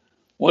 Nat,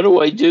 what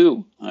do I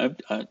do?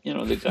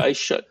 The guy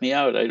shut me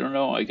out. I don't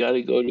know. I got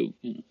to go to.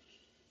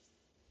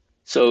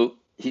 So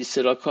he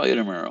said, I'll call you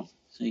tomorrow.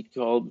 So he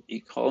called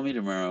me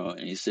tomorrow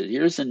and he said,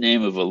 here's the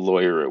name of a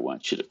lawyer I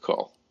want you to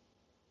call.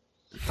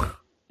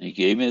 He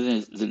gave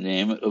me the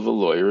name of a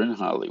lawyer in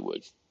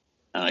Hollywood.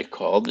 And I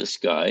called this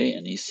guy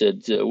and he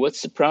said,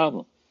 what's the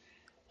problem?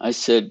 I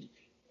said,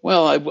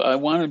 well, I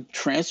want to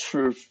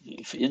transfer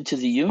into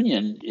the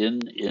union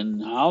in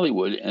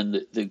Hollywood.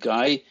 And the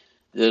guy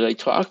that I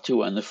talked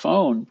to on the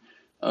phone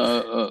uh,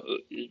 uh,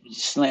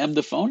 slammed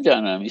the phone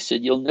down on me. He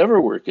said, you'll never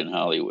work in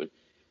Hollywood.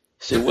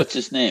 I said, what's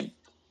his name?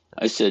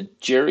 I said,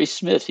 Jerry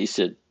Smith. He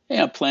said, hey,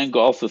 I'm playing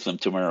golf with him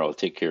tomorrow. I'll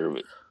take care of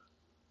it.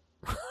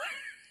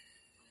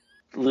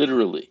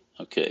 Literally.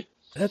 Okay.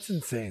 That's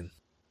insane.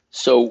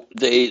 So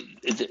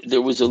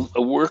there was a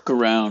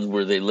workaround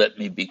where they let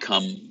me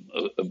become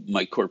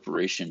my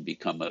corporation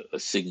become a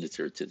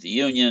signature to the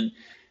union,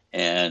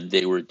 and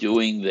they were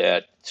doing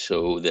that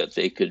so that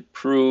they could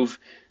prove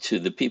to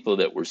the people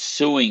that were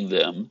suing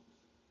them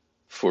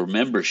for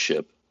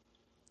membership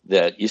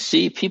that you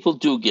see people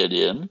do get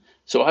in.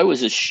 So I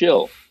was a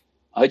shill.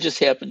 I just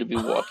happened to be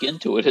walk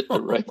into it at the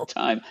right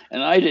time,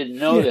 and I didn't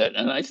know Yeah. that.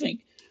 And I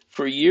think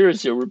for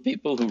years there were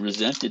people who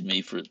resented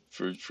me for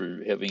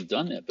having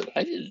done that, but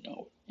I didn't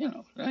know.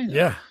 I know.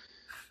 Yeah.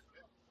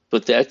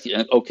 But that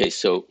okay.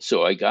 So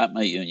I got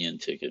my union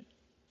ticket,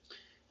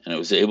 and I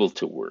was able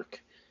to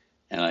work.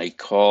 And I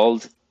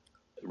called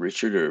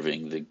Richard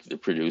Irving, the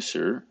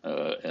producer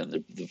and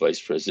the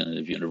vice president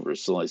of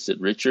Universal. I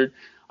said, Richard,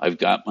 I've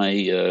got my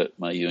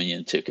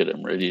union ticket.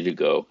 I'm ready to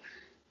go.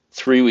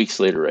 3 weeks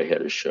later, I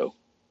had a show.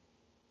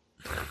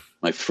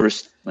 My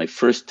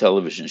first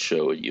television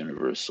show at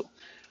Universal,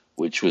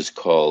 which was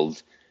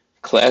called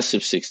Class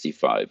of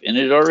 '65, and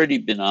it had already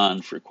been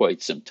on for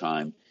quite some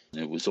time.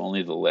 And it was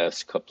only the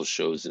last couple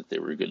shows that they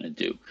were going to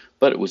do,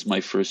 but it was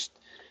my first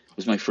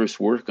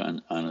work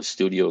on a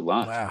studio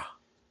lot, Wow.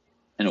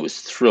 and it was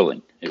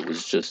thrilling. It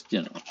was just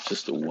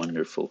a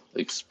wonderful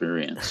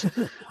experience.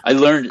 I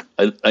learned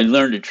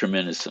a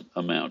tremendous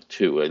amount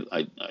too.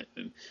 I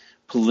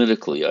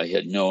politically, I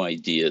had no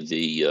idea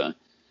the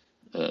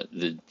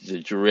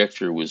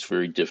director was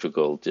very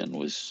difficult and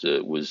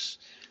was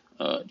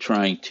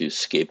trying to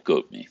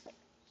scapegoat me.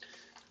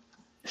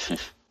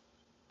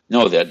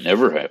 No, that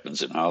never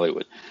happens in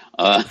Hollywood.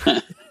 Uh,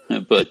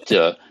 but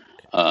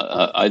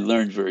I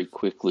learned very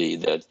quickly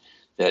that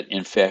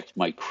in fact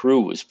my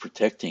crew was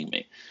protecting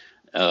me.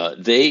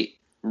 They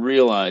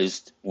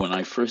realized when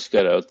I first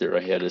got out there,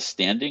 I had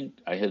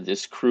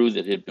this crew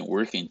that had been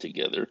working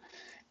together,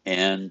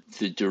 and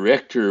the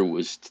director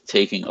was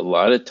taking a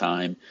lot of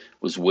time,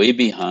 was way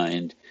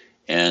behind,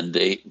 and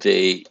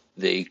they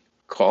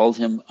called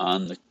him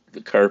on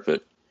the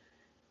carpet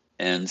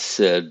and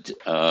said,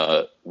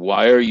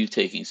 "Why are you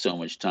taking so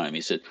much time?"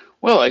 He said,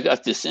 "Well, I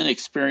got this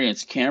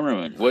inexperienced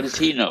cameraman. What does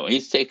he know?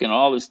 He's taking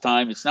all this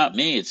time. It's not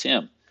me, it's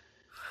him."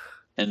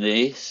 And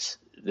they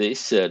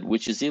said,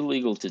 which is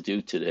illegal to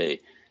do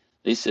today.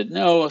 They said,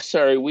 "No,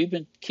 sorry, we've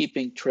been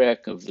keeping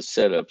track of the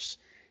setups,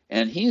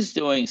 and he's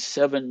doing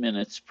 7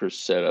 minutes per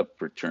setup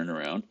per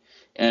turnaround,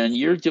 and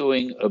you're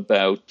doing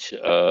about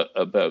a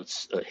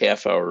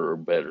half hour or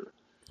better.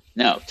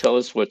 Now, tell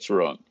us what's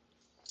wrong."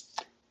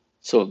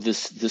 So the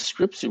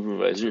script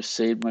supervisor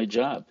saved my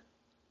job.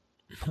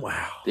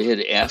 Wow. They had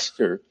asked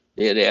her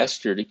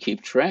to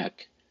keep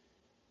track,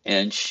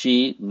 and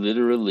she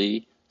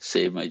literally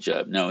saved my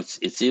job. Now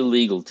it's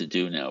illegal to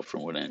do now,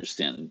 from what I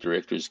understand. The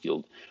Directors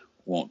Guild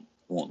won't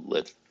won't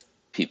let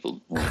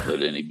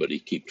anybody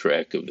keep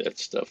track of that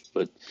stuff.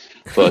 But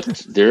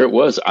there it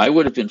was. I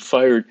would have been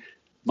fired.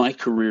 My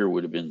career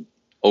would have been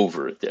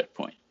over at that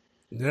point.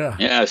 Yeah.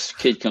 Yeah, this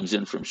kid comes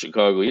in from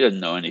Chicago. He doesn't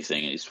know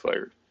anything, and he's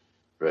fired.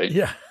 Right?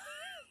 Yeah.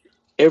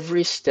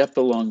 Every step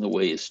along the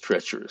way is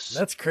treacherous.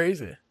 That's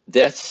crazy.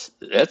 That's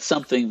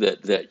something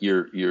that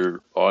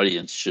your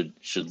audience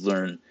should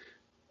learn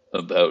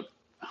about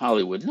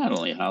Hollywood. Not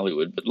only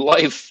Hollywood, but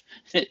life.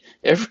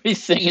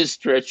 Everything is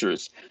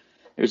treacherous.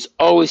 There's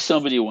always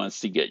somebody who wants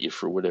to get you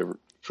for whatever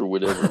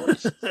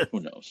reason.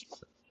 Who knows?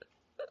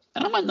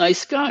 And I'm a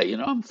nice guy,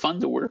 I'm fun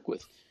to work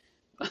with.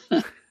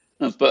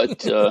 But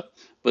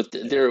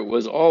there it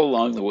was all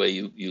along the way.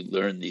 You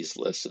learn these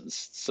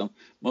lessons.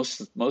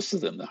 Most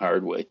of them the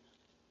hard way.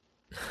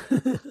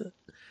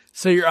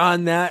 So you're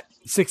on that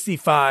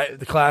 65,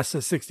 the class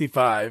of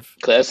 65.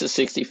 Class of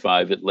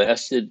 65. It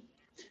lasted,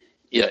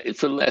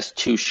 for the last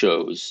two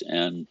shows,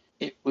 and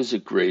it was a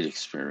great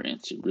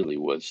experience. It really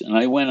was. And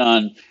I went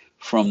on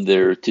from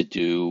there to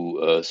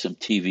do some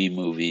TV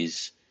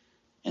movies,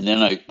 and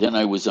then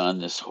I was on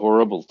this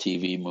horrible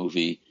TV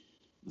movie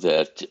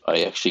that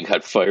I actually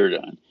got fired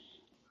on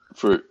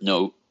for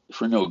no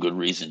good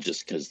reason,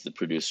 just because the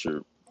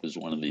producer was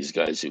one of these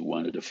guys who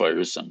wanted to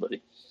fire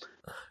somebody.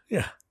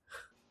 Yeah.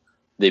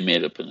 They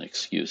made up an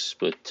excuse,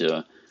 but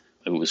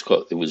it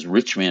was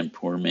Rich Man,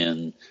 Poor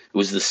Man. It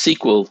was the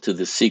sequel to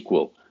the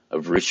sequel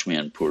of Rich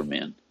Man, Poor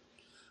Man,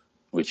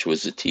 which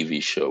was a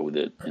TV show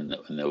that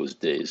in those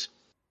days.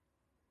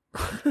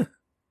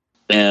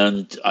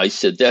 And I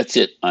said, that's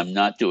it. I'm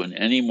not doing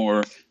any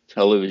more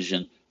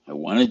television. I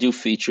want to do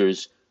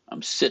features.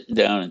 I'm sitting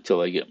down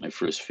until I get my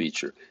first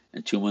feature.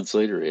 And 2 months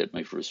later, I had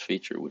my first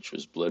feature, which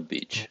was Blood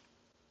Beach.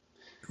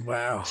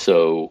 Wow.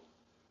 So,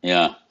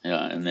 yeah,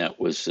 and that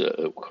was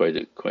quite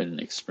an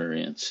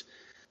experience.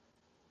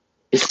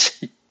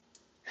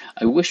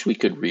 I wish we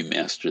could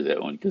remaster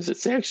that one, because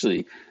it's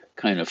actually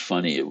kind of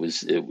funny. It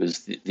was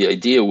the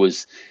idea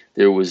was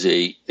there was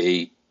a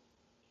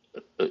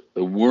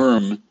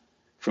worm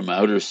from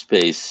outer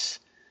space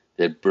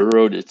that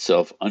burrowed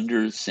itself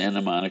under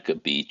Santa Monica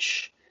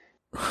Beach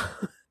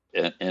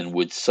and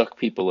would suck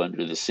people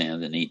under the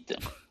sand and eat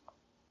them.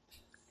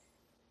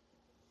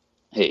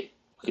 Hey,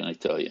 what can I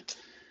tell you?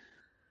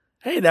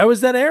 Hey, that was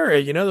that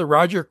era, the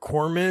Roger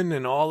Corman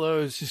and all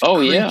those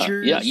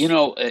creatures. Yeah.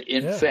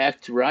 In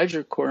fact,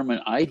 Roger Corman,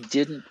 I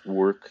didn't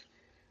work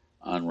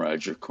on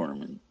Roger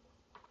Corman,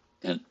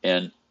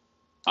 and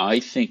I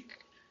think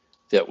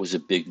that was a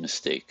big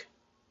mistake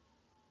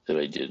that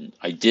I didn't.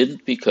 I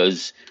didn't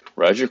because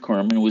Roger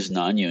Corman was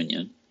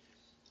non-union.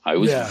 I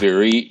was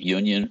very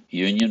union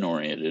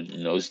oriented.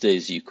 In those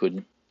days, you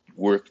couldn't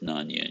work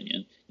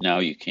non-union. Now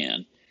you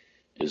can,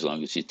 as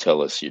long as you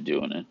tell us you're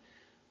doing it.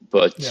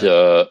 But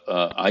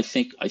I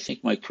think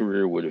my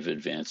career would have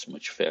advanced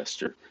much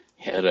faster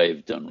had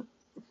I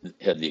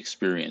had the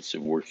experience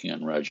of working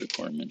on Roger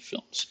Corman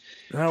films.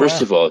 Oh,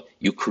 First of all,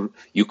 you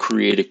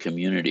create a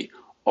community.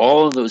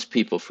 All of those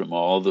people from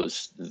all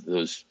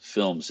those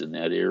films in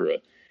that era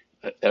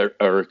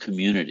are a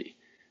community,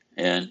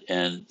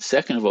 and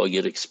second of all, you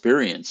get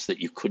experience that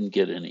you couldn't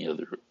get any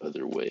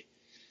other way.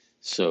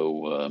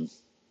 So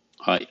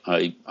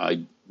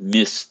I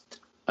missed.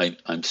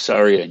 I'm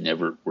sorry I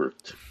never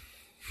worked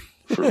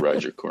for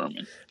Roger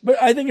Corman. But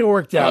I think it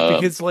worked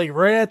out because,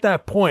 right at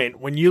that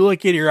point, when you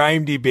look at your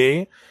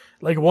IMDb,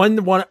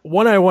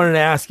 one I wanted to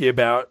ask you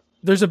about.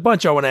 There's a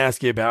bunch I want to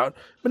ask you about,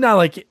 but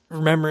not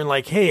remembering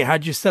hey,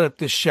 how'd you set up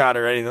this shot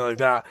or anything like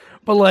that.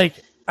 But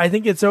I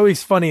think it's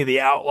always funny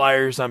the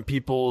outliers on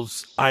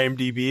people's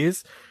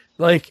IMDb's.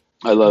 I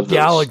love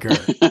Gallagher.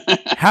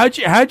 How'd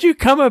you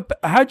come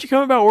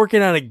about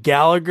working on a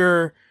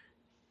Gallagher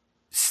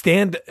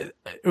it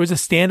was a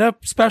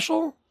stand-up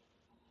special?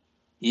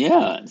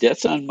 Yeah,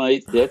 that's on my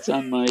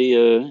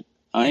IMDb.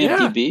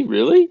 Yeah.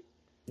 Really?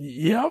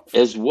 Yep.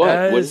 As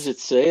what? What does it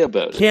say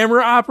about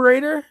camera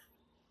operator?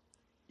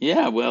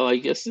 Yeah, well, I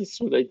guess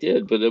that's what I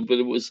did, but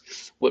it was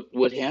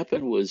what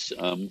happened was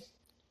I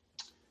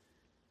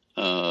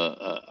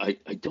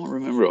don't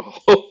remember a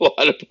whole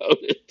lot about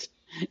it.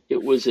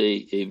 It was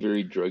a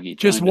very druggy time.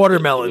 Just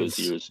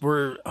watermelons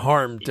were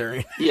harmed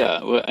during.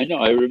 Yeah, well, I know.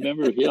 I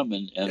remember him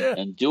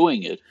and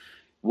doing it.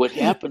 What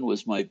happened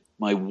was my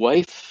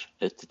wife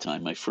at the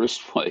time, my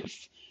first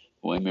wife,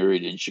 who I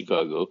married in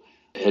Chicago,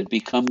 had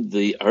become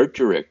the art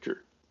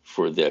director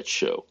for that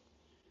show.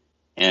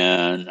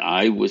 And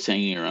I was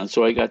hanging around,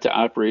 so I got to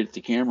operate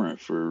the camera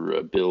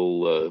for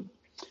Bill.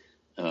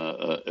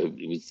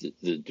 It was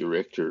the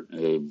director.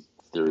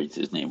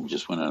 His name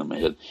just went out of my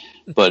head,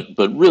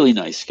 but really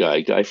nice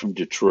guy from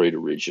Detroit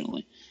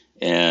originally,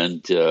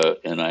 and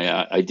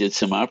I did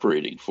some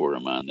operating for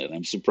him on that.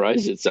 I'm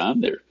surprised it's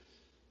on there.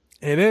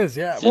 It is,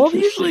 yeah. Well,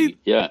 usually,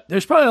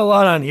 there's probably a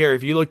lot on here.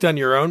 If you looked on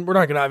your own, we're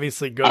not going to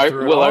obviously go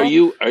through it. Well, all.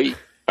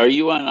 Are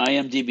you on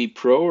IMDb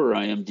Pro or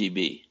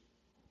IMDb?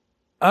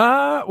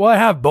 Well, I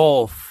have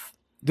both.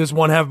 Does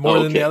one have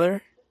more than the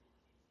other?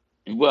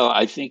 Well,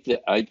 I think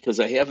that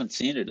because I haven't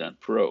seen it on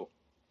Pro.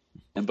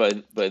 And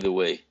by the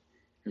way,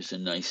 here's a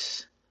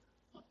nice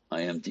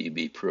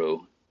IMDb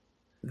Pro.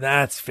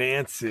 That's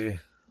fancy.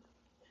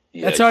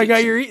 Yeah, That's I how I did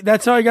got some.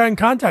 that's how I got in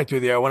contact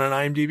with you. I went on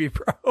IMDb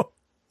Pro.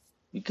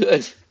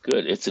 Good,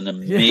 good. It's an Yeah.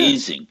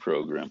 amazing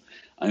program.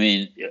 I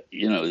mean,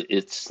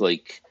 it's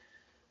like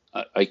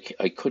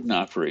I couldn't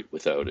operate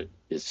without it.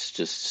 It's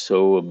just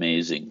so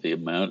amazing.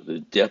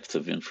 The depth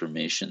of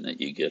information that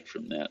you get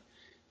from that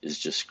is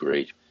just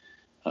great.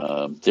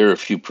 There are a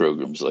few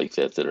programs like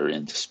that are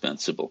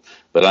indispensable,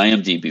 but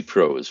IMDb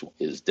Pro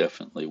is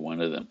definitely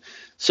one of them.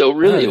 So Oh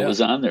really, it yeah. was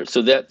on there.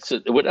 So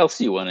what else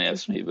do you want to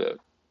ask me about?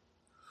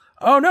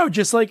 Oh no,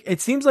 just like it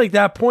seems like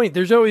that point,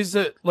 there's always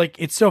like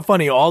it's so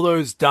funny, all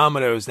those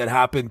dominoes that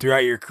happen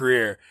throughout your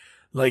career.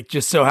 Like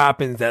just so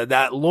happens that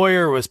that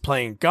lawyer was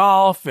playing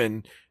golf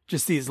and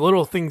just these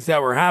little things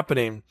that were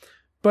happening.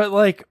 But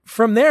like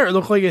from there it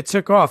looked like it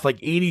took off like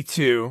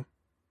 82.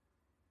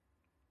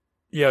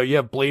 You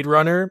have Blade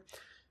Runner,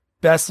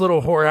 Best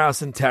Little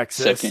Whorehouse in Second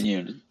Texas.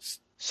 unit,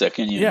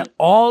 second Yeah, unit.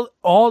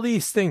 all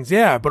these things.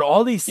 Yeah, but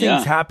all these things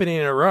Yeah, happening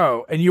in a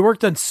row, and you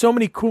worked on so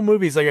many cool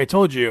movies. Like I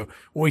told you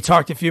when we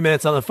talked a few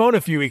minutes on the phone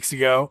a few weeks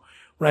ago,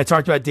 when I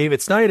talked about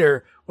David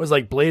Snyder, was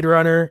like Blade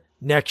Runner,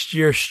 next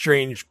year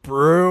Strange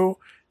Brew.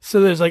 So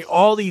there's like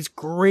all these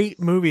great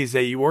movies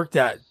that you worked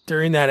at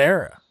during that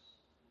era.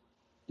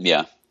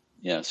 yeah,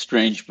 yeah.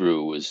 Strange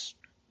Brew was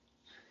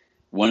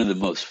one of the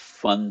most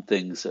fun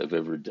things I've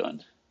ever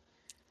done.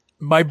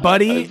 My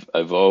buddy,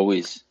 I've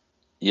always,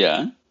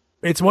 yeah.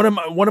 it's one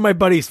of my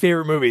buddy's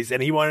favorite movies,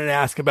 and he wanted to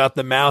ask about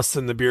the mouse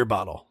and the beer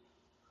bottle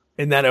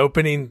in that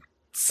opening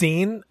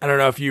scene. I don't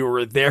know if you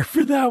were there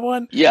for that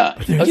one, Yeah.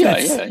 but Oh, there's yeah,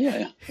 that. yeah,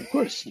 yeah, yeah. Of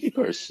course, of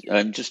course.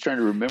 I'm just trying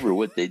to remember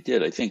what they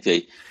did. I think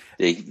they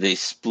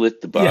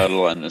split the Yeah.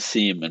 bottle on the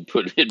seam and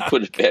put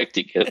it back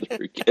together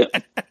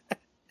again.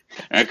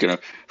 Aren't going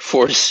to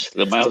force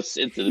the mouse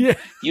into the. Yeah.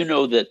 You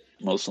know that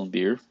Molson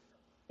Beer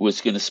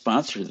was going to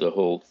sponsor the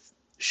whole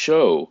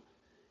show,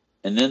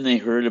 and then they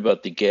heard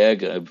about the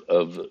gag of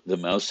the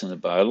mouse in the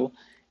bottle,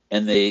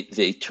 and they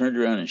turned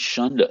around and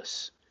shunned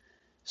us.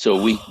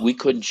 So we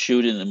couldn't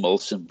shoot in the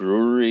Molson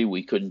Brewery.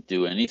 We couldn't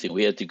do anything.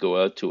 We had to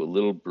go out to a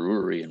little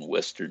brewery in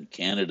Western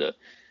Canada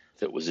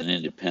that was an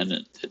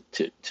independent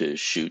to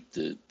shoot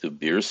the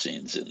beer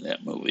scenes in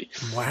that movie.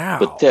 But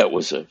Wow. that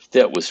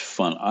was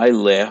fun. I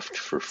laughed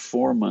for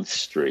 4 months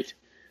straight.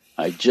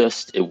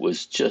 It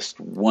was just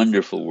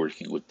wonderful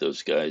working with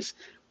those guys.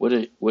 What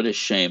a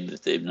shame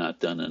that they've not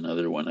done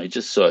another one. I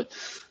just saw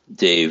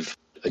Dave.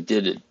 I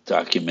did a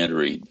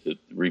documentary that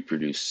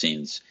reproduced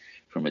scenes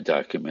from a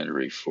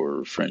documentary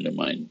for a friend of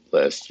mine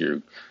last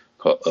year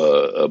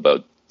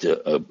about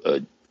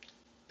an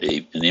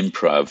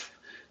improv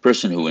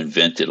person who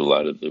invented a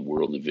lot of the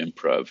world of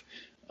improv.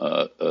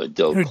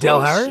 Del Who, Del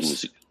Close. It Harris?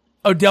 was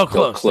Oh, Del Del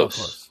Close. Del Close.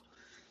 Close.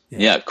 Yeah.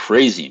 Yeah,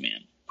 crazy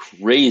man,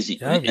 crazy.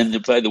 Oh, yeah.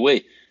 And by the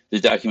way, the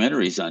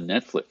documentary is on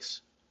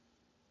Netflix.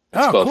 It's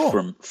Oh,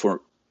 called cool.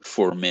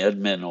 For Mad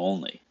Men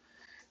Only.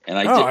 And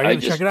Oh, I I gotta check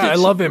it just out. I did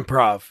love some.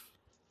 improv.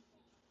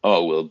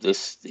 Oh well,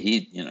 this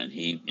he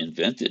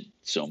invented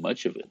so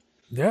much of it.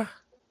 Yeah.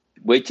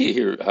 Wait till you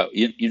hear how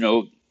if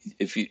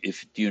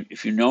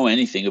you know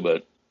anything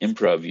about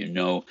improv, you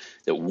know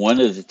that one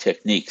of the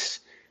techniques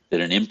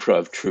that an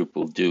improv troupe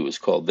will do is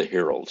called the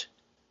herald,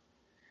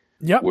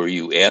 Yep. where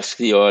you ask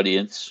the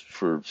audience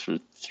for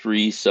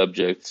three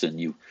subjects and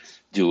you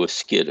do a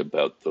skit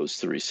about those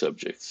three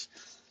subjects.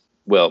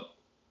 Well,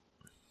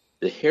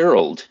 the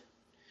herald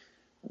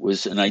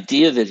was an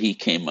idea that he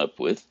came up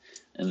with,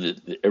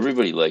 and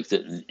everybody liked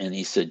it. And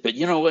he said, "But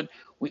you know what?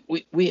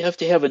 We have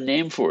to have a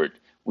name for it.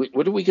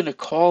 What are we going to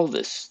call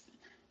this?"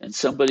 And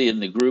somebody in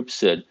the group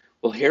said,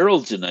 "Well,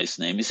 Harold's a nice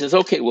name." He says,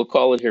 "Okay, we'll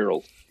call it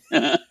Harold."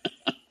 That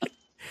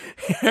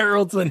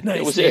Harold's a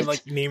nice was name, it.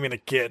 like naming a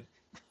kid.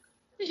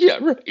 Yeah,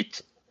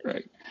 right,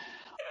 right.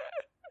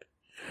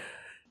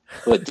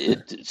 But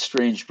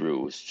Strange Brew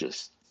was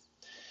just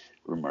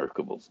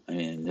remarkable. I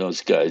mean,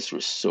 those guys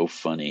were so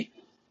funny.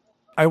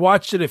 I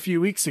watched it a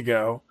few weeks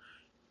ago,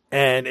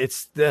 and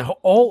it's the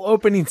whole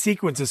opening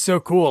sequence is so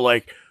cool.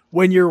 Like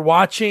when you're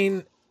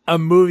watching a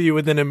movie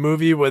within a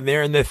movie when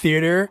they're in the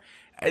theater,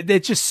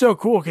 it's just so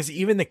cool because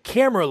even the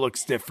camera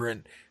looks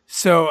different.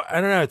 So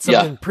I don't know, it's Yeah,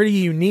 something pretty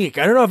unique.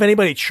 I don't know if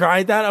anybody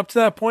tried that up to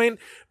that point,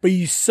 but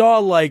you saw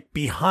like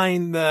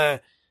behind the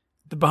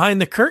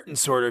curtain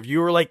sort of.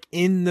 You were like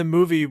in the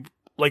movie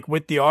like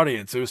with the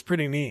audience. It was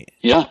pretty neat.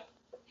 yeah,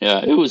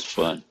 yeah. It was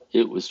fun.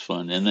 It was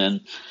fun. And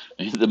then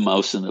the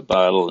mouse in the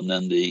bottle, and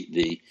then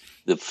the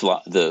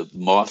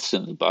moths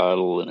in the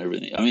bottle, and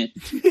everything. I mean,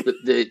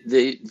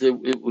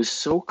 it was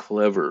so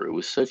clever. It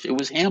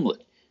was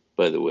Hamlet,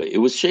 by the way. It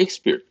was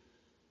Shakespeare,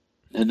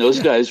 and those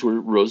Yeah. guys were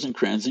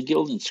Rosencrantz and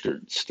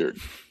Guildenstern.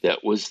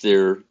 That was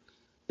their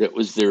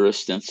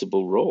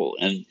ostensible role.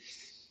 And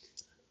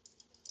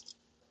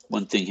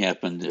one thing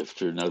happened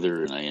after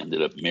another, and I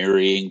ended up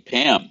marrying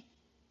Pam,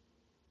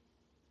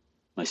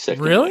 my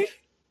second Really? wife.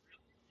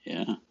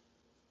 Yeah.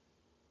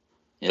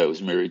 Yeah, I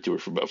was married to her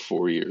for about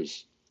 4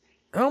 years.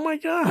 Oh my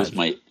It was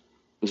god.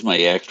 my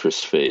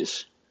actress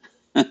phase.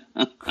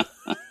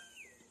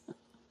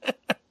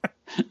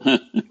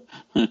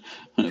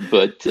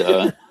 But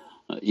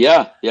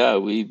yeah,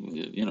 we,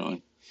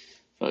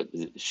 thought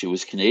she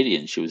was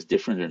Canadian. She was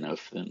different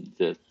enough, and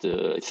that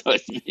I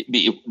thought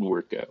maybe it would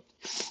work out.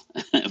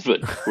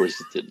 But of course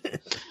it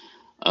didn't.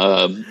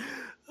 Um,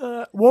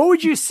 What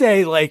would you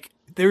say? Like,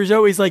 there's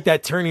always like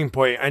that turning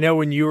point. I know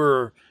when you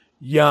were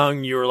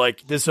young, you were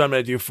like, "This is what I'm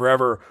gonna do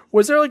forever."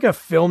 Was there like a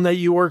film that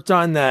you worked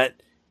on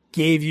that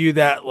gave you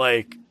that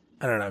like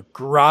I don't know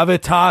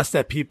gravitas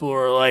that people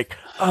were like,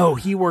 "Oh,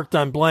 he worked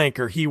on blank"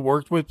 or "He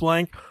worked with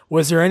blank"?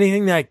 Was there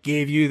anything that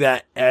gave you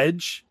that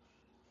edge?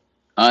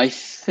 I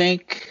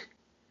think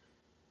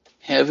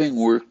having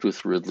worked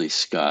with Ridley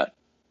Scott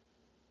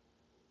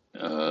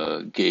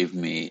gave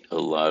me a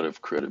lot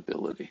of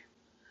credibility.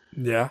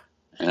 Yeah,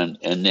 And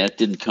that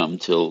didn't come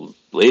till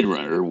Blade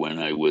Runner when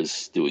I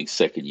was doing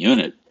second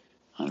unit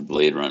on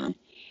Blade Runner.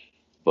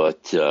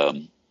 But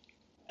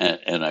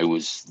and I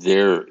was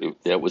there.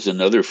 That was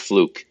another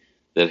fluke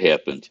that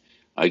happened.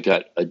 I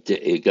got a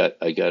day,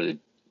 I got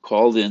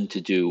called in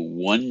to do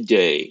one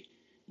day.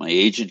 My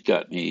agent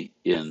got me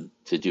in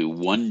to do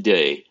one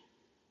day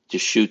to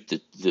shoot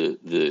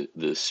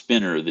the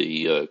spinner,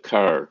 the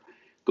car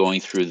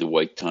going through the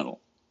White Tunnel.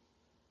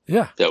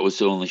 yeah, That was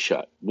the only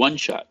shot, one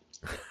shot.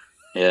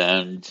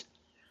 And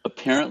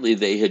apparently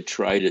they had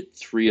tried it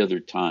three other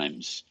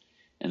times,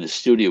 and the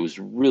studio was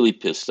really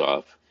pissed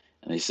off.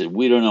 And they said,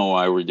 "We don't know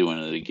why we're doing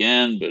it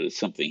again, but it's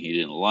something he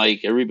didn't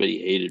like." Everybody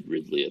hated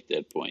Ridley at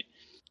that point.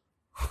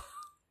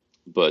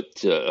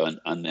 But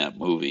on that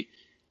movie,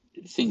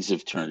 things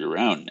have turned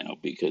around now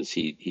because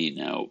he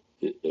now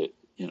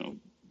you know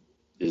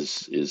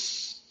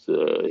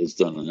has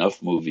done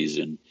enough movies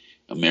in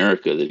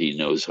America that he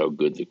knows how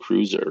good the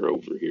crews are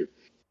over here.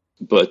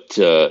 But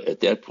at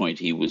that point,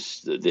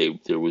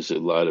 there was a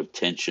lot of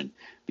tension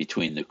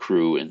between the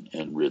crew and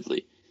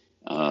Ridley.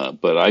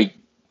 But I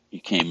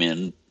came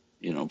in,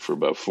 for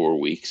about 4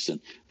 weeks,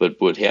 but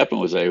what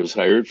happened was I was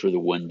hired for the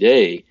one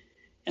day,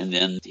 and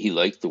then he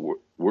liked the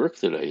work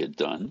that I had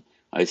done.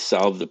 I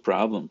solved the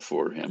problem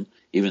for him,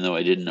 even though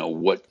I didn't know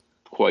what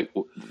quite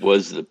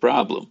was the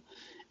problem.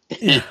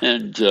 yeah,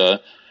 And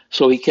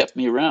so he kept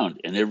me around,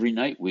 and every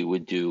night we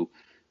would do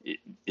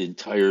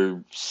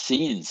entire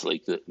scenes,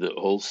 like the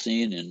whole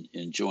scene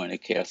in Joanna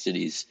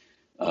Cassidy's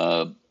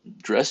uh,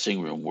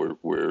 dressing room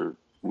where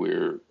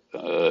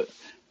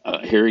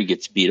Harry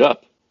gets beat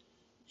up,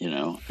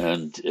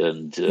 and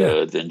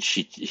yeah. then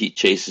he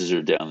chases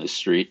her down the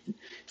street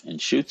and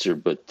shoots her.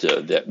 But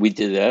that we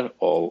did that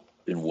all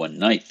in one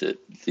night.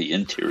 The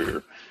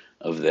interior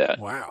of that,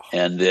 Wow.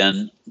 and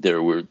then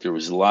there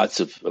was lots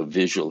of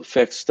visual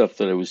effects stuff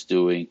that I was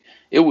doing.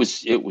 It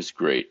was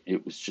great.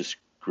 It was just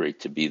great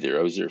to be there.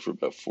 I was there for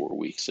about 4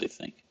 weeks, I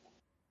think.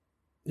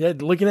 Yeah,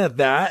 looking at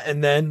that,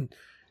 and then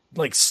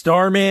like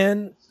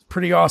Starman,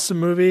 pretty awesome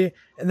movie,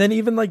 and then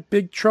even like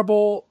Big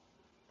Trouble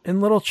in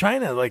Little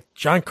China, like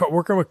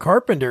working with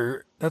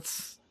Carpenter.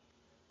 That's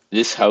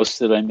This house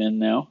that I'm in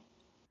now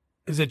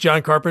is it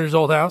John Carpenter's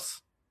old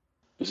house?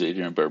 was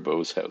Adrienne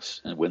Barbeau's house,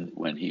 and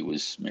when he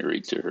was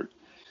married to her.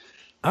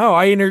 Oh,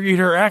 I interviewed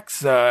her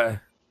ex like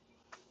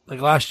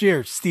last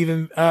year.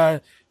 Stephen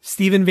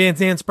Van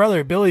Zant's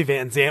brother, Billy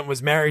Van Zant,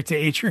 was married to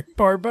Adrienne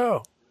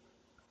Barbeau.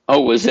 Oh,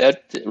 was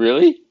that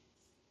really?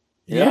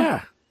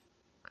 Yeah.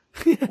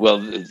 Yeah.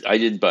 Well, I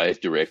didn't buy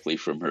it directly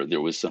from her. There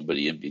was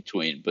somebody in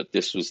between, but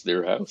this was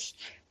their house.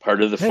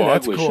 Part of the Hey, fog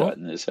that's was shot cool.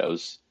 in this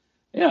house.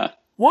 Yeah,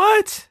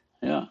 What?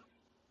 yeah,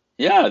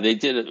 yeah. They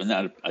did it.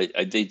 Not.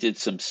 They did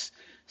some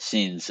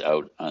scenes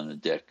out on the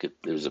deck.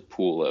 There's a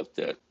pool out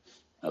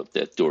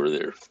that door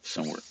there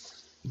somewhere.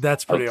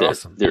 That's pretty Out there,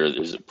 awesome.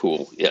 there's a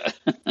pool. Yeah,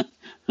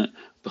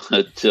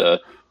 but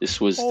this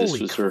was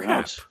Holy her crap.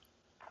 house.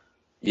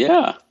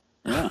 Yeah,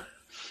 yeah.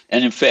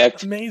 And in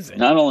fact, Amazing.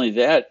 not only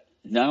that,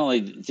 not only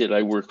did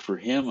I work for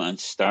him on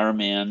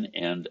Starman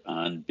and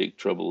on Big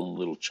Trouble in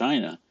Little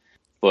China,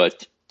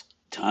 but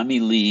Tommy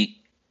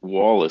Lee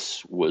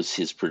Wallace was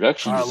his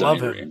production I love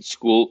designer him.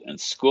 in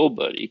school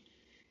buddy,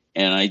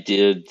 and I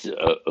did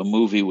a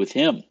movie with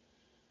him,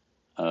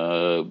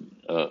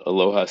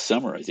 Aloha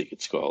Summer, I think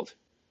it's called.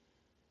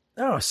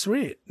 Oh,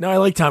 sweet. No, I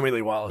like Tommy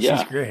Lee Wallace. He's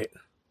Yeah, great.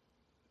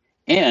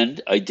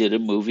 and I did a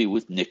movie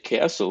with Nick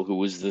Castle, who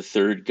was the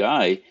third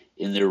guy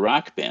in their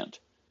rock band.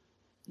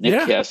 Nick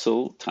Yeah.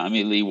 Castle,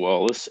 Tommy Lee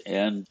Wallace,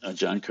 and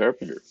John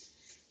Carpenter.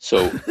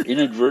 So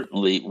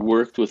inadvertently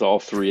worked with all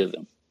three of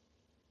them.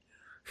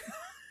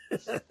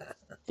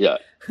 Yeah,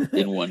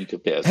 in one And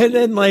capacity or then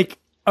the other. like,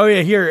 oh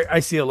yeah, here I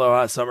see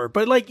Aloha Summer.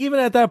 But like even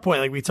at that point,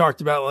 like we talked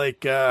about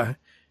like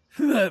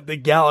the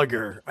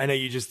Gallagher. I know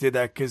you just did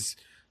that because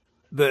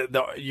the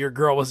your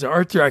girl was the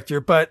art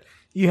director, but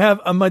you have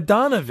a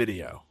Madonna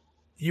video.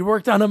 You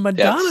worked on a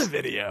Madonna That's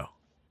video.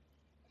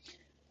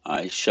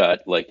 I shot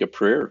like a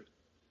prayer.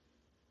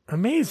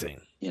 Amazing.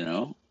 You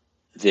know,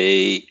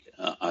 they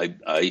I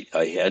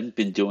hadn't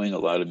been doing a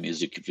lot of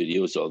music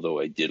videos, although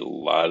I did a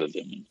lot of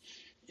them.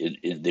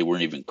 They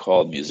weren't even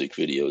called music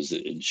videos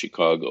in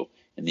Chicago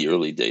in the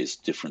early days.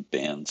 Different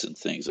bands and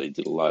things. I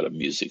did a lot of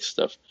music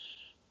stuff,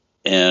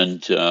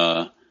 and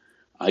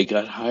I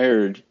got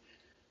hired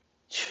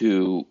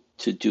to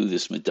to do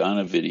this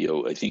Madonna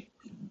video. I think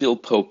Bill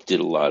Pope did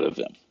a lot of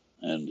them,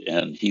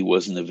 and he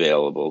wasn't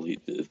available.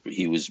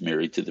 He was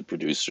married to the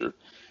producer,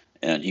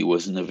 and he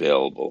wasn't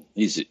available.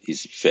 He's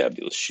a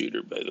fabulous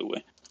shooter, by the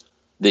way.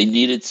 They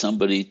needed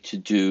somebody to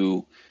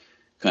do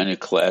kind of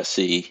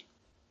classy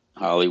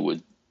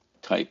Hollywood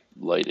type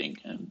lighting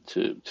and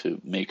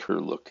to make her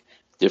look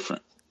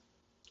different.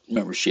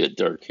 Remember, she had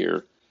dark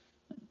hair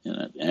in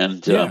it,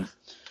 and Yeah.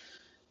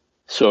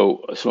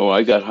 so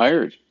I got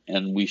hired,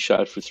 and we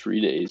shot for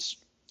 3 days.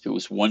 It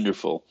was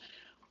wonderful.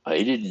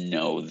 I didn't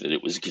know that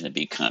it was going to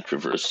be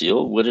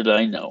controversial. What did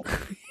I know?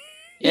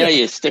 Yeah, Yeah.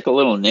 you stick a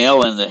little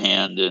nail in the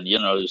hand, and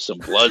there's some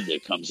blood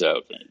that comes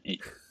out.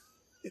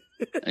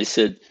 I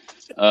said,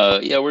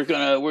 "Yeah, we're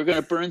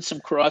gonna burn some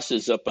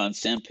crosses up on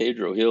San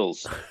Pedro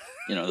Hills.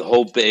 The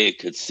whole bay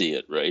could see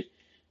it, right?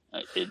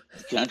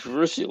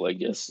 Controversial, I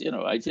guess.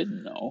 I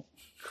didn't know.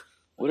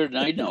 What did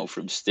I know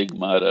from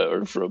stigmata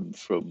or from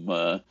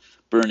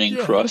burning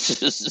Yeah.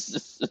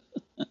 crosses?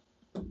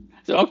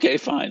 So, okay,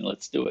 fine,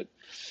 let's do it.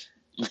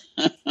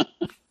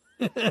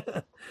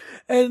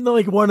 And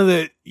like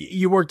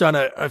you worked on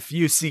a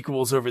few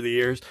sequels over the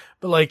years,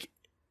 but like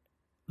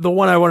the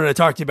one I wanted to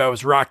talk to you about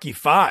was Rocky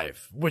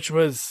Five, which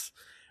was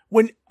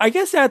when I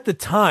guess at the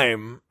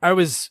time I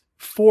was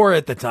 4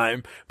 at the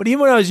time, but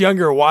even when I was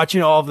younger,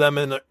 watching all of them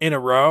in a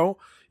row,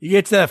 you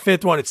get to that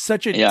fifth one, it's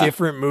such a Yeah,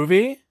 different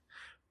movie.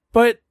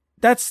 But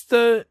that's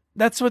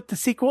what the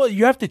sequel,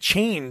 you have to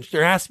change.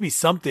 There has to be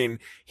something.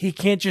 He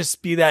can't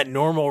just be that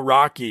normal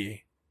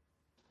Rocky.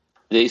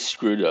 they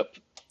screwed up.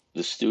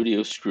 The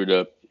studio screwed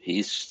up.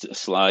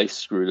 Sly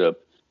screwed up.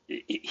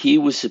 He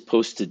was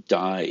supposed to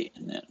die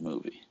in that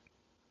movie.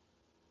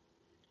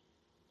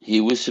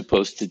 He was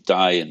supposed to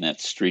die in that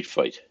street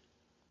fight,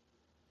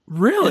 and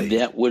Really?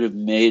 that would have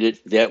made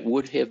it. That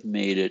would have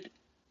made it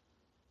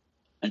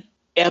an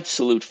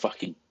absolute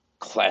fucking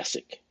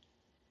classic.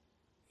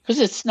 Because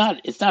it's not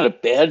a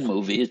bad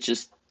movie. It's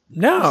just it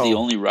was No. the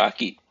only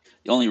Rocky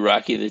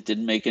that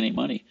didn't make any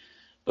money.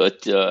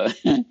 But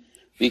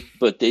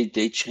but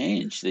they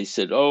changed. They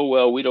said, "Oh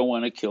well, we don't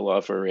want to kill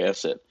off our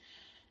asset,"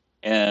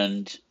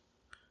 and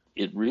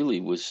it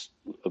really was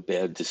a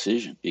bad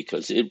decision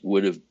because it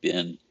would have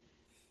been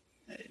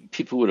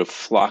people would have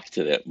flocked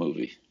to that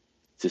movie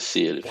to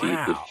see it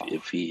Wow.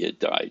 if he had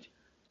died.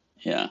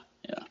 Yeah,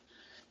 yeah.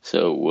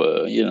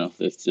 So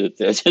that's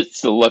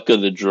it's the luck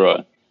of the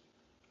draw.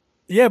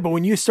 Yeah, but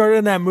when you started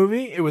in that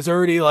movie, it was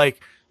already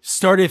like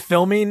started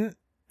filming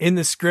in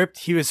the script.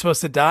 He was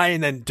supposed to die,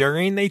 and then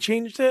during they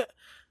changed it.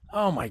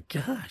 Oh my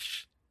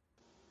gosh.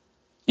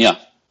 Yeah,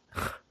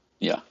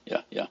 yeah,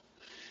 yeah, yeah.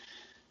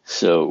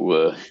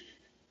 So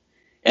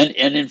and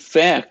in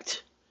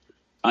fact,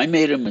 I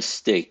made a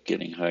mistake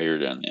getting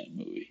hired on that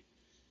movie,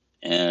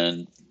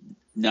 and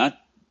not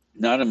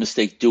not a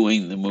mistake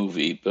doing the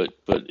movie, but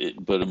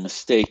a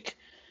mistake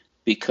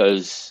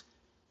because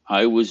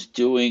I was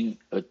doing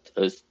an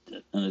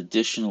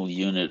additional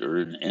unit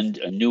or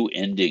a new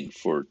ending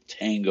for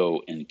Tango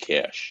and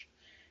Cash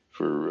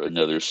for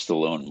another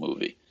Stallone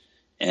movie,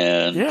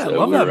 and Yeah, I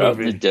love we that were out in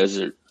the movie.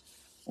 desert.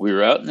 We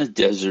were out in the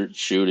desert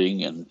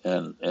shooting,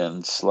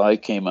 and Sly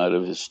came out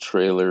of his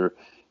trailer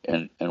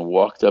and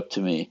walked up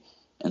to me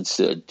and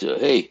said,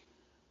 "Hey,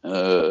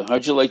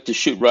 how'd you like to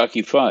shoot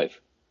Rocky Five?"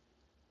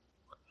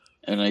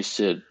 And I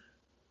said,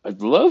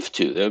 "I'd love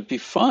to. That would be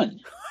fun.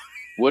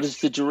 What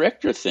does the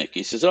director think?"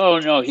 He says, "Oh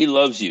no, he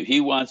loves you.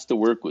 He wants to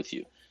work with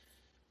you."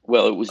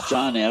 Well, it was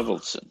John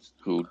Avildsen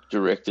who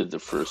directed the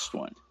first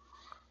one,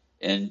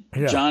 and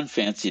Yeah. John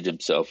fancied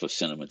himself a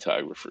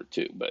cinematographer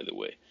too, by the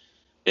way.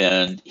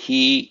 And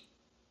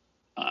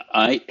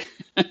I,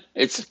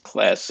 it's a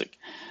classic.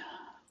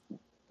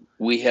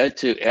 We had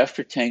to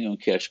after Tango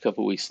and Cash. A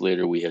couple of weeks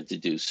later, we had to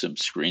do some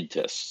screen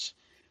tests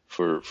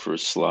for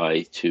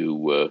Sly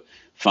to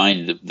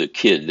find the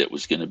kid that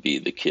was going to be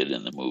the kid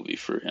in the movie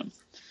for him.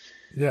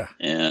 Yeah.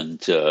 And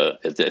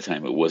at that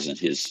time, it wasn't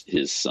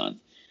his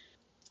son.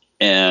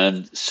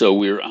 And so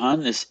we were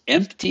on this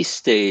empty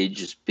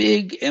stage, this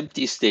big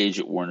empty stage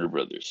at Warner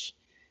Brothers,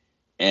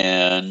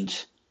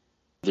 and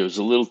there was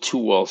a little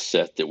two-wall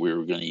set that we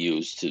were going to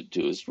use to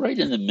do. It was right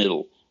in the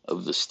middle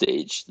of the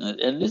stage,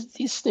 and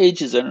these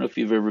stages, I don't know if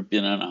you've ever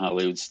been on a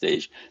Hollywood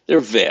stage. They're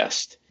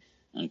vast,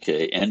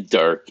 okay, and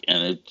dark,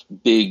 and a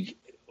big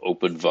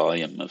open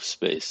volume of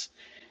space.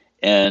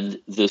 And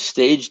the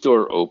stage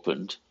door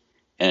opened,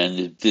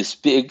 and this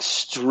big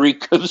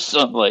streak of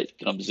sunlight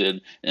comes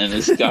in, and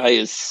this guy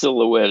is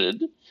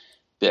silhouetted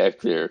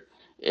back there,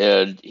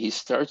 and he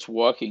starts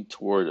walking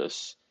toward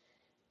us.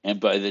 And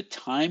by the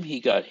time he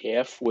got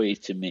halfway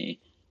to me,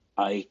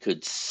 I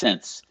could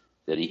sense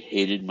that he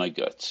hated my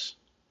guts,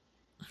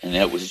 and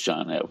that was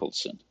John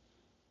Avildsen.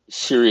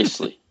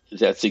 Seriously,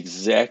 that's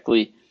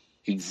exactly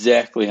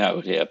how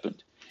it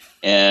happened,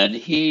 and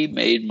he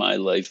made my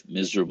life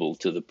miserable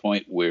to the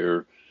point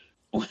where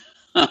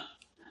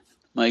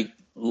my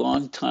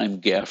longtime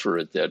gaffer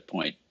at that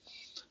point,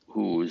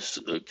 who was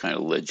a kind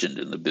of legend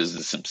in the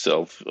business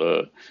himself,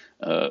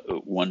 a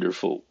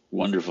wonderful,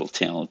 wonderful,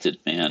 talented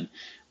man,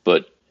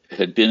 but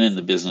had been in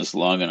the business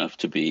long enough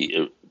to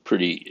be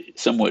pretty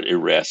somewhat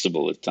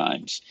irascible at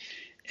times.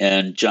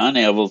 And John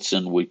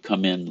Avildsen would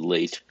come in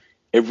late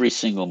every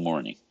single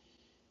morning.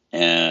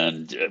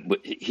 And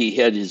he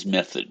had his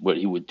method. What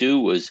he would do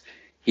was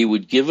he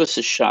would give us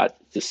a shot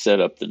to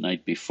set up the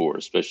night before,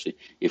 especially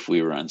if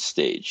we were on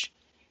stage.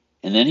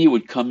 And then he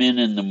would come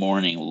in the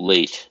morning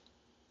late,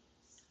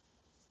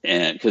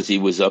 and because he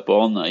was up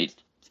all night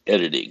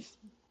editing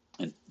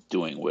and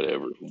doing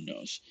whatever, who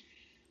knows.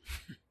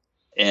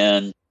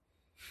 And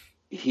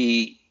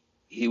he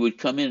would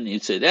come in and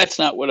he'd say, "That's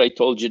not what I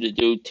told you to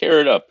do.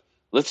 Tear it up.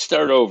 Let's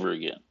start over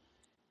again."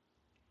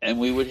 And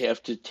we would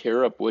have to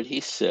tear up what he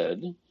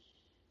said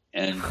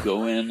and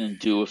go in and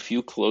do a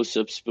few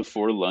close-ups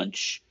before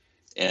lunch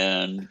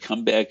and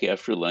come back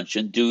after lunch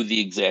and do the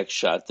exact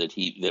shot that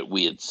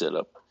we had set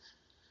up.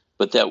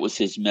 But that was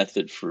his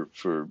method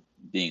for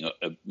being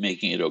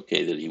making it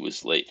okay that he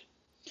was late.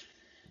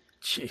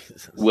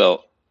 Jesus.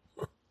 Well,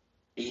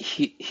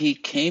 he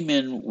came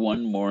in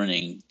one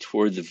morning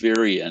toward the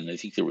very end. I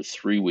think there were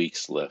 3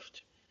 weeks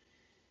left.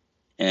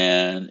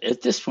 And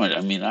at this point,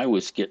 I mean, I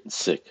was getting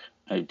sick.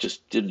 I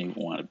just didn't even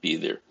want to be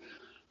there.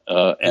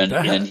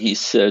 And he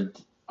said,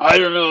 I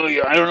don't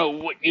know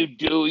what you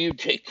do. You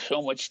take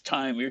so much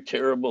time. You're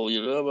terrible.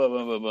 You blah, blah,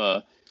 blah, blah,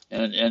 blah.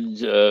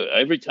 And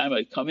every time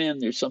I come in,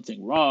 there's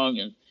something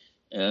wrong.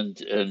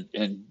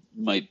 And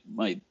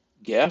my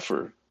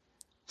gaffer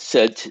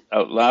said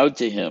out loud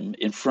to him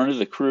in front of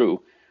the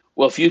crew,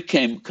 "Well, if you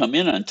come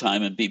in on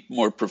time and be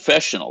more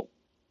professional."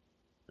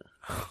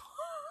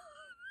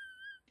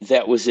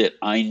 That was it.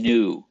 I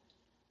knew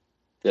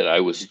that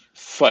I was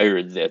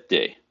fired that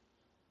day.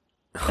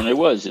 And I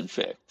was, in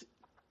fact.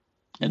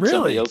 And really?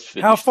 Somebody else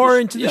finished. How far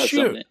into the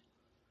shoot? Somebody,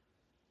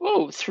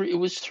 it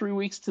was 3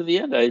 weeks to the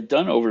end. I had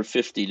done over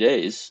 50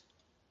 days.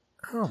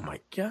 Oh my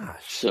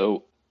gosh.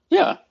 So,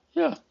 yeah.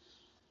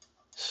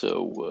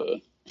 So,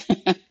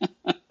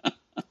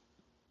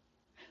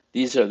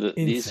 these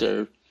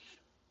are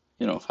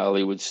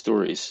Hollywood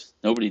stories.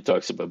 Nobody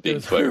talks about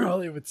being fired.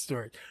 Hollywood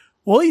stories.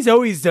 Well, he's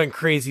always done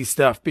crazy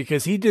stuff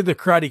because he did the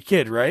Karate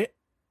Kid, right?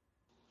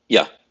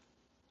 Yeah.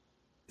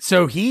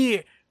 So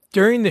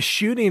during the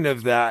shooting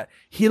of that,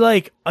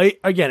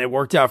 again, it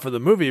worked out for the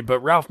movie, but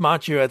Ralph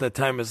Macchio at that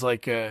time was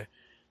like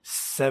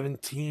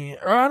 17,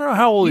 or I don't know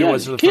how old he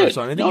was for the first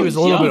one. I think he was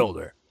a little bit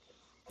older.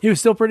 He was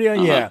still pretty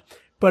young, yeah.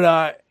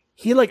 But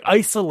he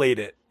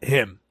isolated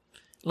him,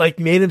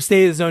 made him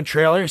stay in his own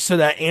trailer, so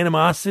that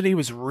animosity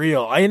was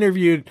real. I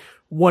interviewed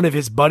one of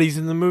his buddies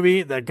in the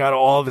movie that got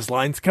all of his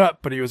lines cut,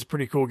 but he was a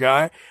pretty cool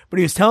guy. But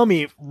he was telling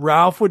me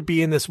Ralph would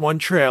be in this one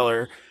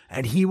trailer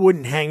and he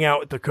wouldn't hang out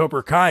with the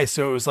Cobra Kai.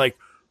 So it was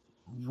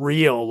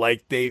real.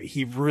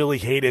 He really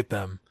hated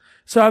them.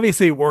 So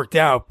obviously it worked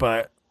out,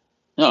 but.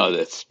 No,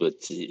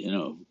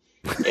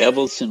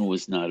 Avildsen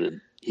was not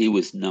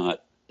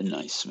a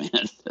nice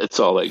man. That's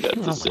all I got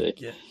to say.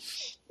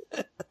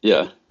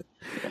 Yeah.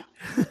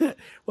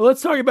 Well,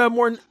 let's talk about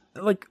more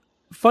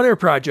funner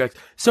project.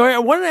 So I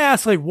wanted to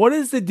ask, what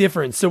is the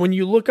difference? So when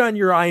you look on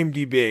your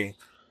IMDb,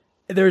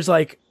 there's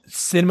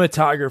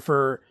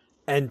cinematographer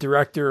and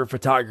director of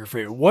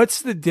photography.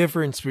 What's the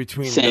difference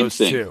between those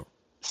two?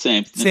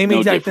 Same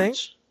exact thing?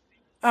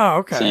 Oh,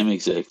 okay. Same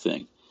exact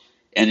thing.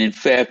 And in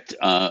fact,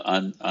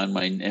 on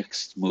my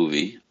next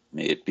movie,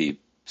 may it be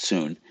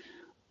soon,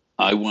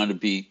 I want to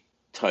be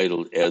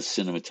titled as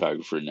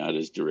cinematographer, not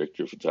as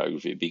director of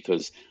photography,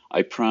 because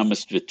I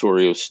promised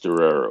Vittorio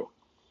Storaro,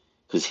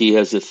 because he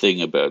has a thing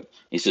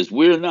he says,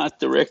 "We're not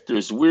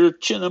directors, we're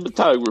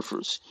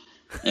cinematographers."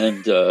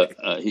 And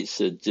he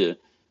said,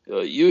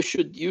 you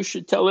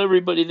should tell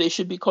everybody they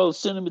should be called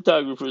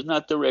cinematographers,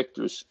 not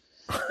directors.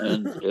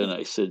 And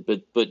I said,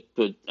 but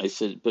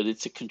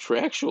it's a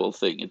contractual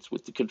thing. It's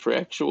with the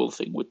contractual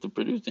thing with the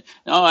producer.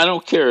 No, I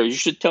don't care. You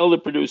should tell the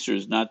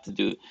producers not to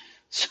do it.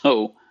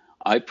 So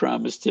I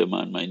promised him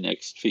on my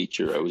next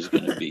feature I was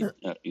going to be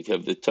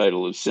have the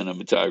title of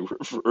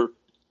cinematographer.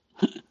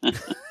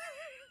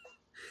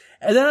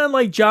 And then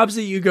on jobs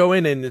that you go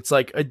in and it's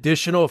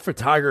additional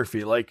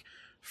photography,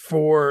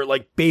 for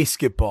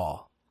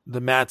Basketball, the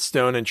Matt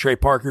Stone and Trey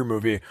Parker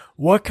movie.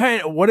 What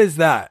is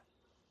that?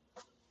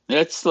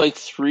 That's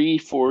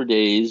 3-4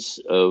 days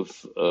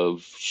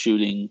of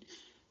shooting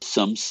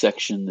some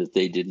section that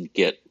they didn't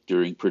get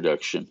during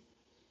production.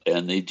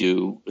 And they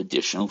do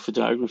additional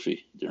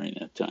photography during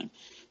that time.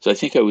 So I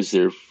think I was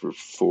there for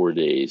 4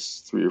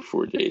 days, 3 or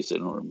 4 days. I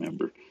don't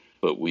remember.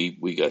 But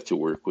we got to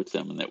work with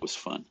them and that was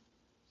fun.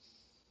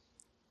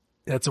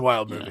 That's a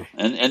wild movie.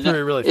 And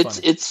really funny.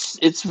 It's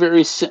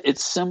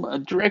a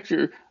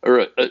director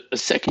or a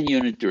second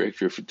unit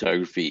director of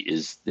photography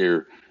is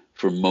there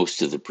for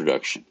most of the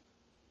production,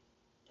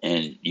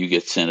 and you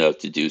get sent out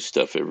to do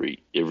stuff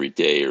every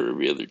day or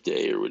every other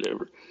day or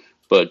whatever.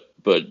 But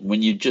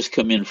when you just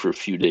come in for a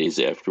few days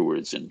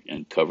afterwards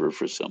and cover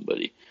for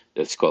somebody,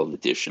 that's called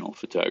additional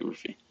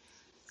photography.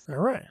 All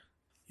right,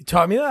 you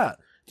taught me that.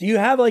 Do you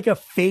have a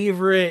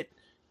favorite?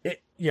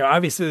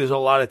 Obviously there's a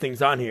lot of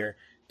things on here.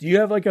 Do you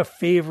have a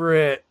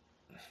favorite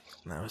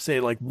I would say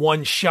like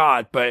one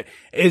shot, but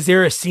is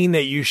there a scene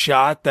that you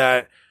shot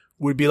that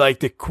would be like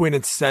the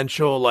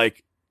quintessential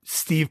like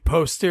Steve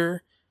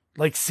Poster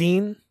like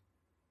scene?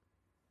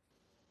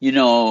 You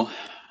know,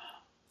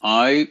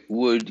 I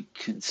would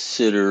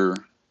consider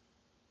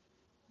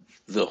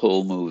the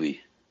whole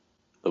movie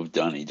of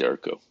Donnie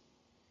Darko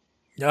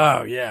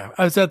Oh yeah,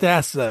 I was about to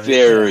ask that.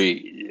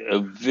 Yeah, a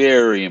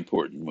very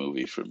important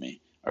movie for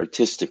me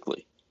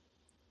artistically.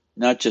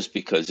 Not just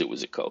because it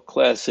was a cult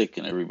classic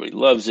and everybody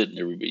loves it and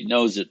everybody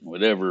knows it and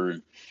whatever.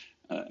 And,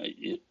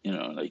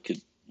 and I could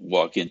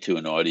walk into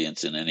an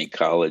audience in any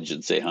college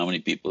and say, how many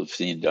people have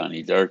seen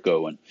Donnie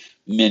Darko? And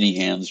many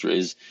hands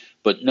raised.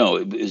 But no,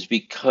 it was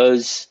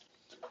because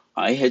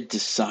I had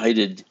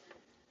decided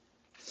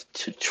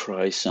to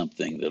try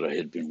something that I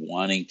had been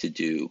wanting to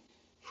do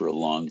for a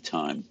long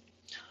time.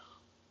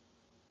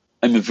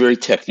 I'm a very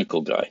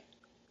technical guy,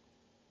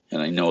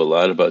 and I know a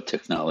lot about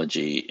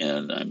technology,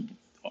 and I'm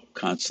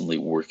constantly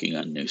working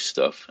on new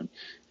stuff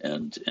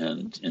and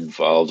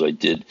involved. I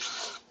did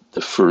the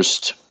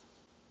first,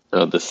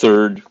 the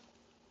third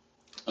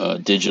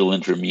digital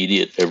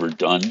intermediate ever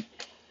done,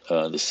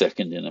 the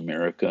second in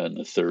America, and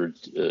the third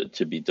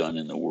to be done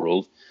in the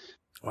world.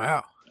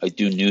 wow. I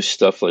do new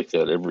stuff like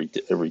that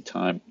every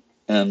time.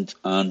 And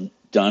on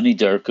Donnie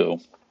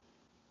Darko,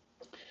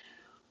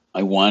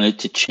 I wanted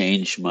to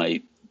change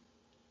my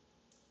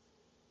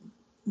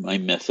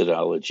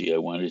methodology. I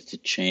wanted to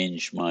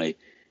change my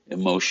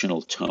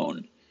emotional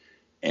tone.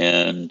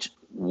 And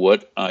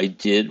what I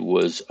did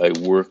was I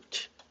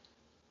worked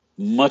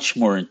much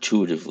more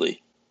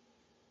intuitively.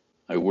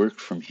 I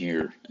worked from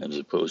here as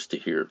opposed to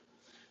here.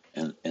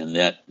 And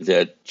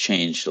that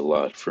changed a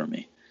lot for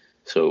me.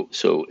 So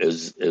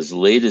as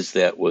late as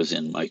that was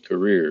in my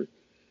career,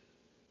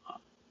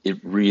 it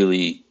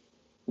really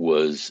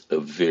was a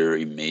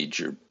very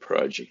major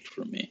project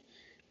for me.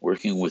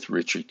 Working with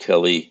Richard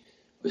Kelly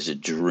was a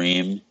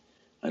dream.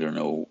 I don't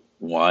know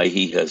why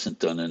he hasn't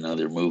done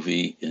another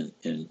movie in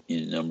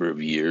a number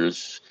of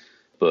years,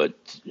 but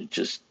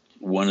just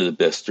one of the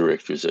best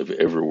directors I've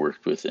ever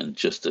worked with, and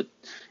just an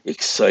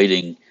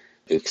exciting,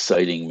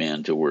 exciting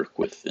man to work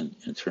with in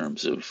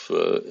terms of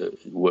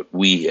what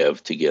we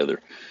have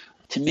together.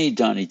 To me,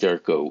 Donnie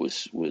Darko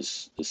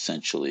was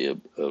essentially a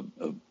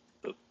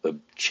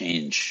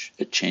change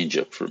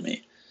up for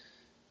me,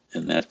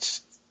 and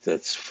that's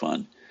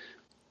fun.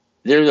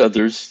 There are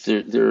others.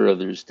 There are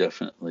others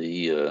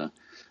definitely.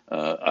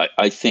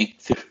 I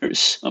think there's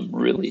some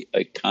really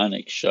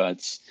iconic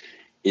shots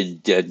in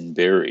Dead and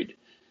Buried,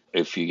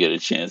 if you get a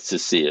chance to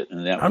see it,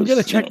 and that I'm gonna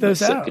was check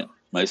those out.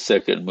 my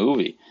second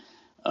movie.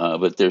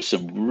 But there's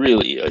some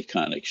really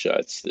iconic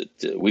shots that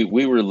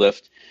we were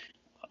left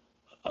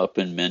up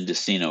in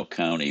Mendocino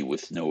County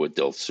with no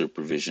adult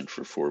supervision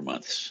for 4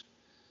 months.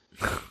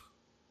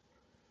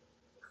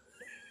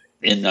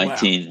 In Wow.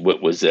 19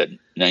 what was that,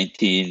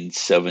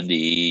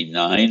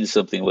 1979,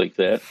 something like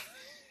that.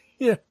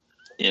 Yeah.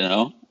 You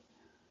know,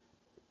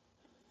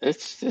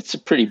 it's a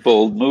pretty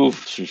bold move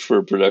for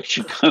a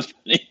production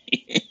company.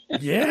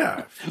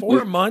 Yeah. Four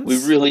We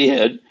months. really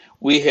had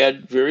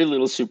very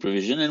little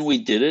supervision, and we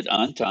did it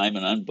on time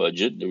and on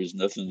budget. There was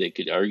nothing they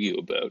could argue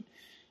about.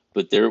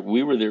 But there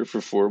we were there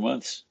for 4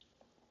 months.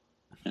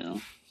 You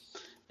know,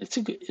 it's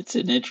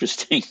an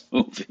interesting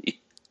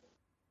movie.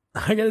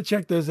 I gotta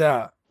check those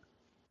out.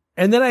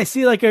 And then I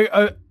see like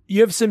a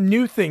you have some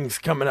new things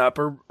coming up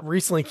or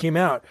recently came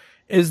out.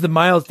 Is the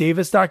Miles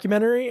Davis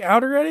documentary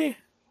out already?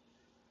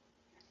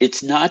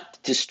 It's not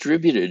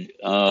distributed.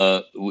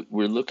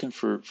 We're looking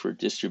for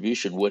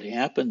distribution. What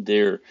happened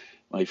there?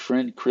 My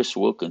friend Chris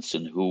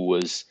Wilkinson, who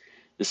was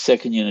the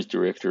second unit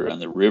director on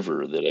The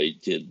River that I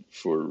did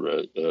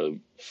for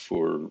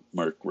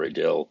Mark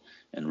Rydell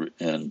and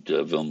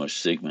Vilmos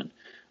Zsigmond,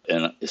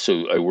 and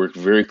so I worked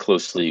very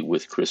closely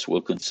with Chris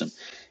Wilkinson.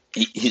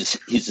 He's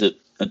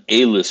an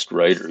A-list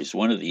writer. He's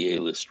one of the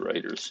A-list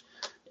writers,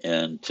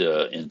 and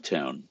in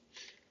town.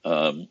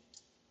 Um,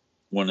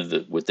 One of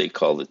the what they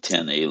call the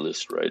 10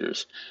 A-list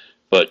writers.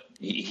 But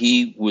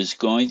he was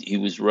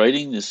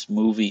writing this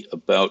movie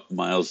about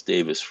Miles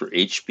Davis for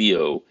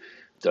HBO.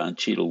 Don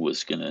Cheadle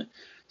was going to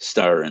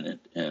star in it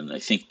and I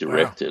think Wow.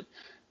 direct it.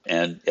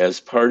 And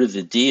as part of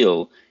the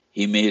deal,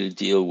 he made a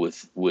deal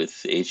with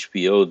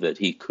HBO that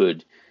he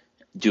could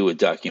do a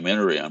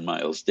documentary on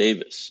Miles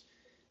Davis.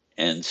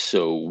 And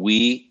so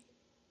we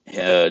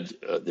had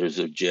there's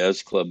a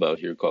jazz club out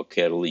here called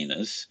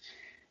Catalina's,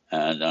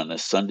 and on a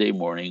Sunday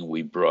morning,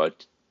 we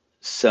brought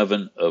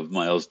seven of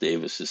Miles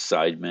Davis's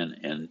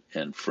sidemen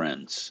and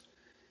friends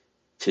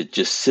to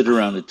just sit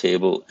around the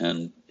table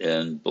and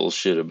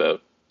bullshit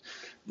about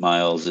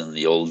Miles in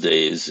the old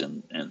days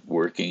and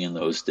working in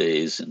those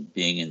days and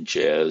being in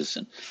jazz.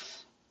 And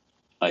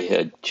I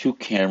had two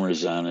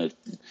cameras on it.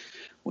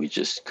 We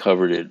just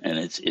covered it, and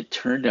it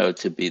turned out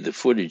to be the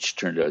footage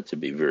turned out to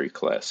be very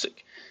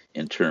classic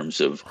in terms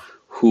of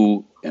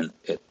who and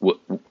what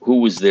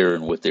who was there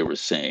and what they were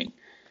saying.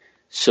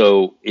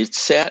 So it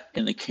sat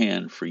in the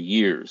can for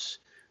years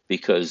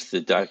because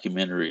the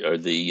documentary or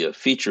the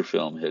feature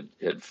film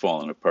had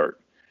fallen apart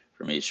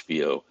from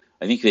HBO.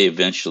 I think they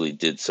eventually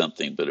did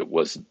something, but it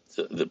wasn't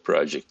the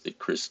project that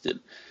Chris did.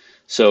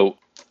 So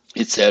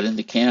it sat in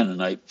the can,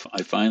 and I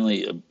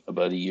finally,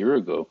 about a year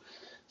ago,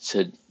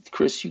 said,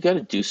 Chris, you got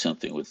to do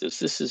something with this.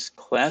 This is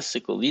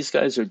classical. These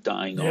guys are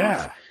dying off.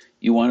 Yeah.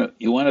 You want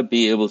to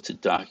be able to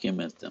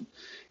document them,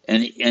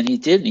 and he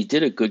did. And he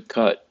did a good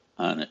cut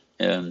on it,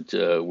 and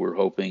we're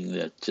hoping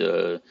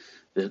that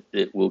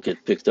it will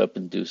get picked up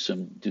and do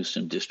some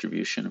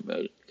distribution about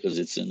it, because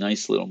it's a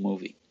nice little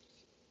movie.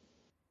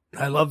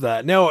 I love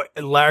that. No,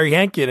 Larry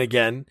Hankin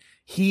again.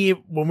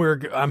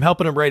 I'm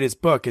helping him write his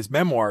book, his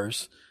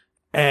memoirs,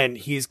 and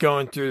he's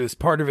going through this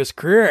part of his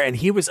career, and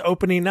he was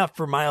opening up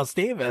for Miles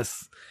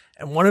Davis.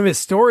 And one of his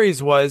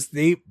stories was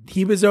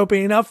he was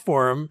opening up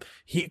for him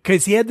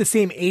because he had the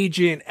same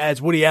agent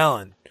as Woody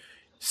Allen.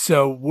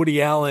 So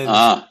Woody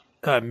Allen's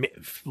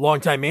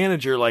longtime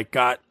manager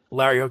got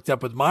Larry hooked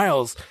up with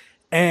Miles,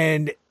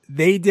 and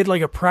they did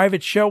a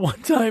private show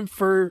one time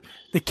for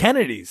the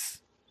Kennedys.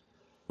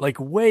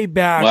 Way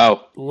back.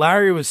 Wow.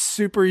 Larry was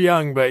super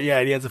young, but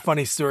yeah, he has a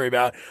funny story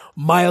about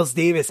Miles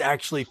Davis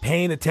actually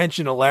paying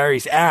attention to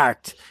Larry's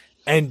act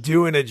and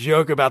doing a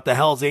joke about the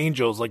Hells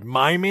Angels,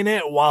 miming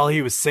it while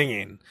he was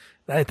singing.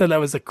 And I thought that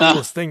was the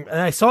coolest thing. And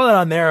I saw that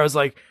on there. I was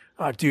like,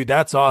 oh, dude,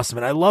 that's awesome.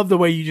 And I love the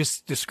way you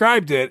just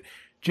described it.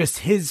 Just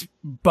his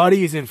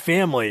buddies and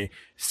family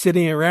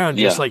sitting around,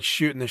 just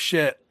shooting the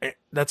shit.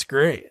 That's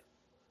great.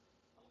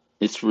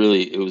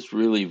 It was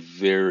really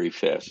very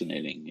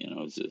fascinating,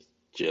 as a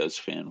jazz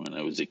fan when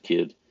I was a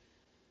kid,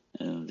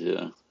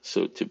 and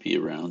so to be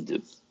around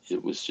it,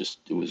 it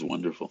was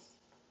wonderful.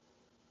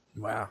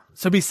 Wow.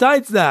 So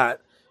besides that,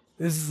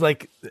 this is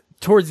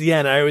towards the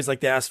end, I always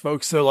like to ask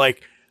folks, so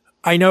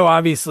I know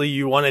obviously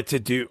you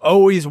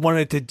always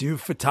wanted to do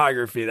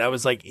photography. That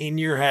was in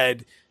your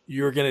head,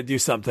 you were going to do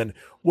something.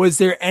 Was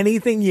there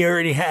anything you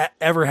already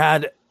ever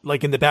had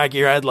in the back of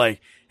your head,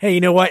 hey,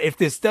 you know what, if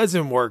this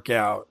doesn't work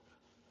out,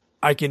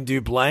 I can do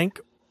blank?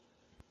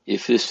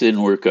 If this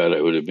didn't work out,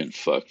 I would have been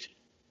fucked.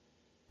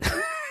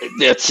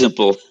 That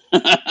simple.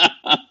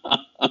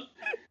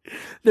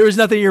 There was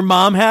nothing your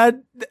mom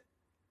had?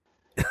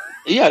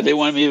 Yeah, they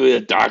wanted me to be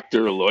a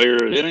doctor, a lawyer.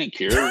 They didn't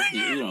care.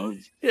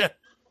 Yeah.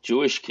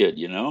 Jewish kid,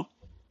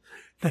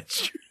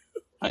 That's true.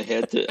 I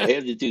had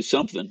to do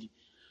something.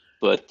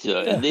 But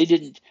and they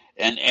didn't.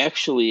 And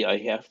actually, I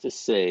have to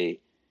say,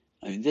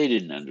 they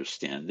didn't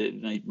understand.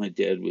 My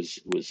dad was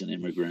an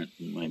immigrant,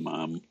 and my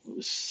mom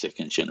was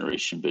second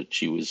generation, but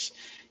she was,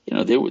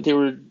 they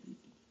were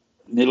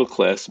middle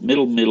class,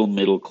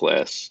 middle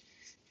class.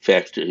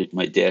 Factory.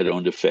 My dad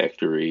owned a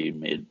factory,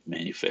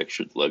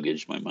 manufactured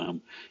luggage. My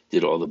mom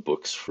did all the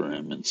books for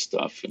him and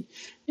stuff, and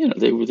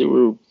they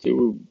were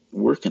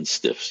working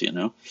stiffs,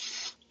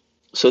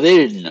 So they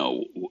didn't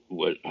know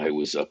what I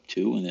was up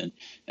to, and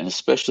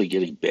especially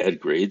getting bad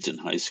grades in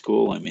high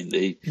school.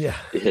 They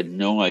had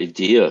no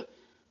idea.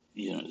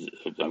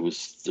 I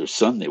was their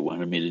son. They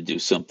wanted me to do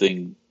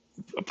something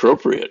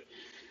appropriate.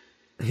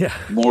 Yeah.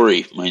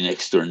 Maury, my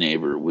next door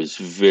neighbor, was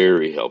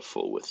very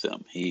helpful with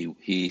them.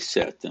 He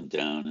sat them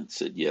down and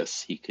said,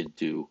 yes, he can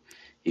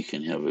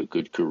have a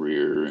good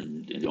career,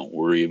 and don't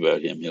worry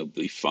about him. He'll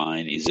be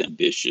fine. He's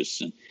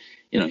ambitious. And,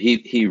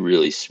 he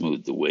really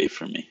smoothed the way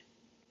for me.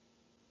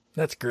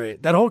 That's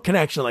great. That whole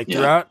connection,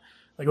 throughout,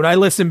 when I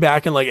listen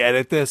back and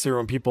edit this, or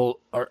when people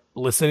are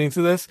listening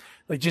to this,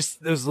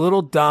 just those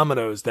little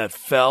dominoes that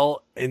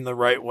fell in the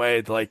right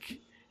way,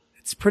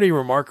 it's pretty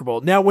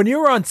remarkable. Now, when you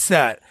were on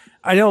set,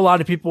 I know a lot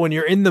of people, when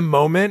you're in the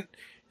moment,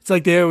 it's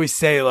they always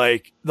say,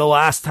 the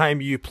last time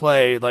you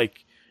play,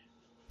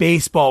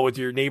 baseball with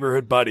your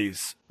neighborhood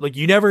buddies,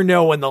 you never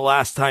know when the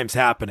last time's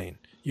happening,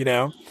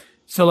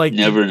 So,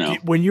 never know.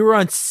 When you were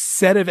on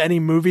set of any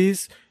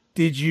movies,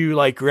 did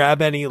you,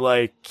 grab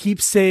any,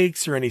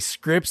 keepsakes or any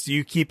scripts? Do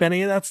you keep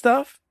any of that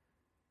stuff?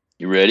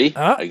 You ready?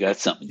 I got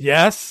something.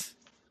 Yes.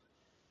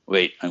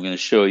 Wait, I'm going to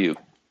show you.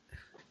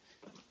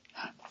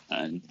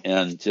 And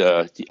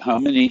how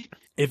many...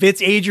 If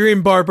it's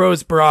Adrian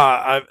Barbeau's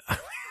bra,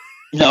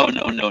 No.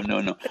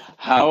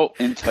 How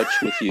in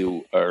touch with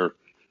you are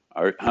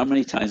how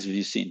many times have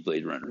you seen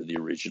Blade Runner, the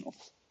original?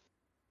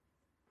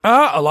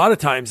 A lot of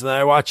times, and then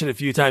I watch it a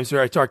few times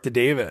where I talk to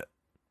David.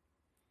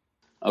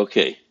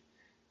 Okay.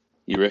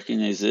 You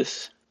recognize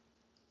this?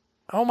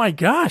 Oh my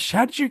gosh,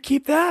 how did you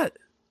keep that?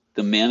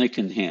 The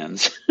mannequin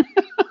hands.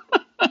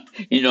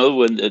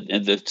 When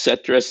the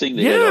set dressing,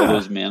 they had all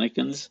those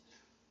mannequins.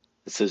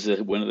 It says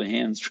one of the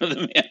hands from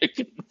the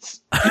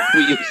mannequins.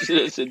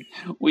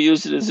 We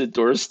use it as a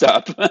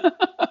doorstop.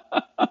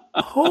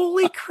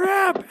 Holy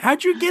crap!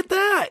 How'd you get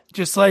that?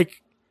 Just I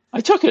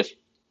took it,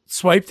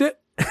 swiped it.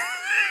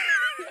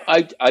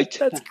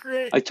 That's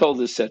great. I told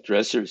the set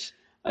dressers.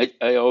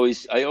 I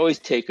always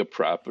take a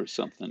prop or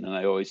something, and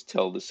I always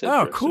tell the set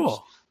dressers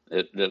cool.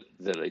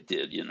 that I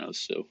did.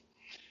 So.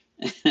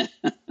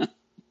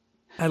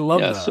 I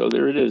love that. So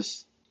there it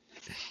is.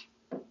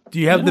 Do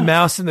you have the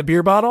mouse in the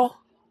beer bottle?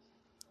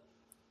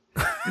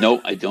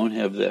 No, I don't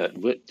have that.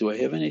 What do I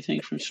have?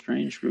 Anything from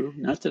Strange Brew?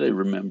 Not that I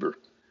remember.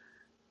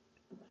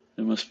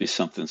 There must be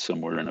something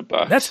somewhere in a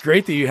box. That's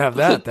great that you have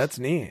that. That's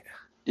neat.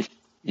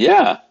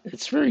 Yeah,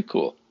 it's very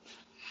cool.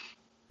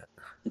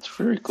 It's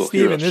very cool.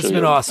 Steven, this has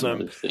been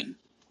awesome. This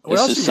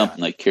is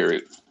something I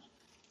carry.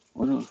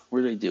 What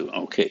did I do?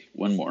 Okay,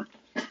 one more.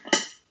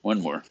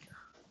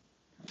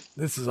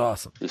 This is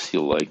awesome. This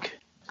you'll like.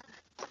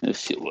 Hang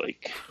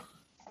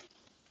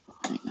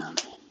on.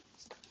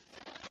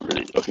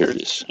 Oh, here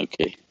it is.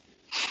 Okay.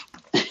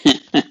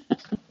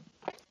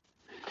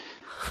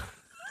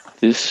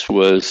 This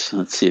was,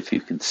 let's see if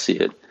you can see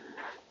it.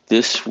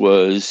 This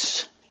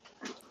was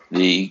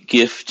the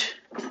gift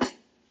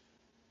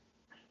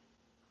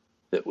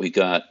that we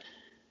got.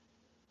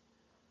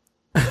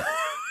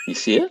 You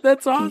see it?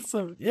 That's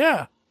awesome.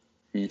 Yeah.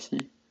 You see?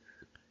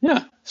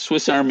 Yeah.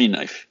 Swiss Army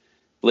knife.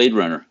 Blade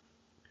Runner. It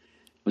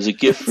was a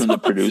gift from the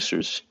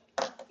producers.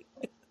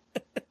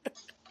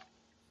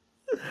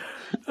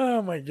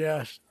 Oh my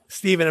gosh.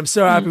 Steven, I'm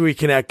so happy we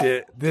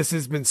connected. This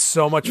has been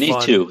so much fun.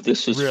 Me too.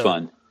 This was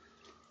fun.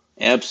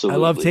 Absolutely.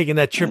 I love taking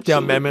that trip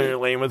down memory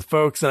lane with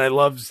folks, and I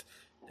loved,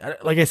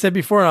 like I said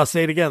before, and I'll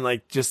say it again,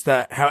 like just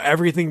that how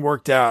everything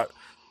worked out.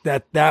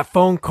 That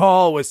phone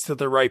call was to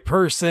the right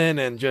person,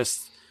 and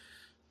just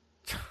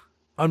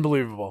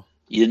unbelievable.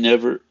 You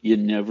never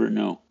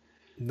know.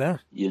 No,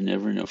 you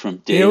never know. From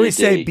day they always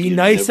to day, say, "Be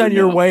nice on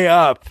your way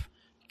up."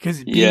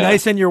 Because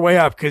nice on your way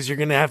up, because you're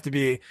going to have to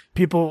be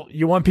people.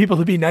 You want people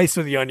to be nice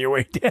with you on your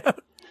way down,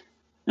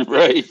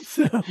 right?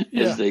 So,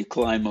 as they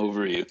climb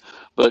over you.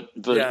 But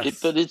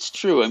it's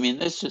true. I mean,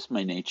 that's just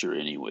my nature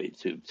anyway.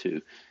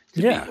 To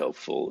be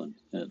helpful,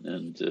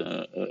 and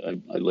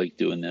I like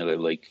doing that.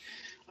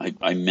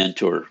 I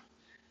mentor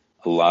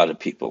a lot of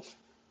people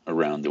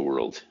around the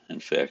world. In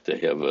fact, I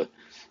have a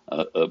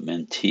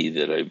mentee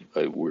that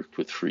I worked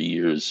with for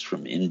years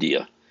from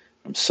India.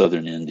 From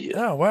southern India.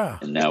 Oh wow!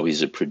 And now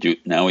he's a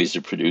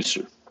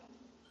producer.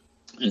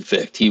 In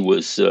fact, he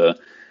was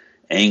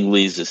Ang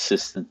Lee's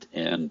assistant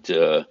and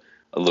a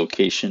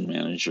location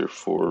manager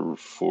for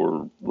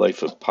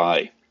Life of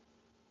Pi.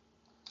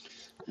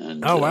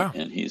 And, wow!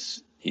 And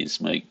he's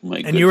my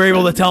and you were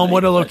able to tell him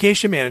what a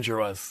location manager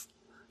was.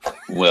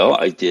 Well,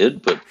 I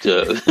did, but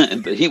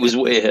he was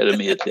way ahead of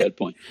me at that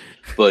point.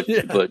 But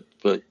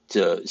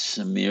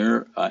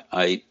Samir,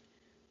 I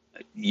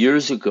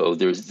years ago,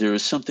 there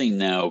is something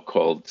now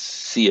called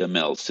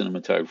CML,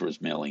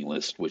 Cinematographers Mailing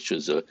List, which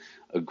is a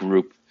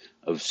group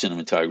of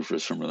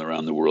cinematographers from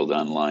around the world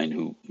online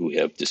who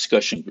have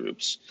discussion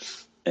groups.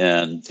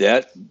 And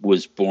that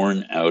was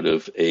born out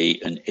of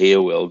an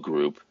AOL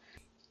group.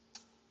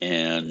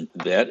 And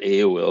that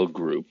AOL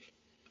group,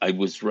 I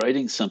was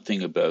writing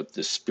something about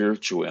the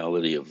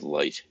spirituality of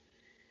light.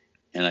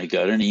 And I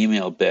got an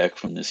email back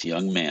from this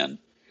young man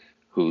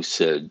who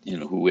said,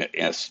 who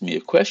asked me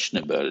a question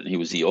about it. And he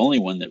was the only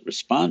one that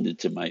responded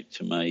to my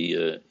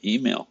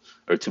email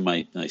or to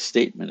my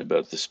statement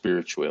about the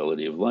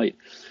spirituality of light.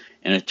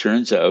 And it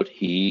turns out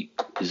he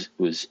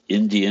was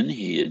Indian.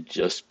 He had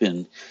just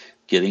been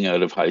getting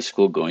out of high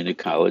school, going to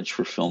college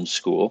for film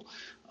school.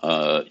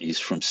 He's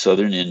from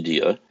southern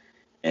India.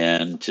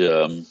 And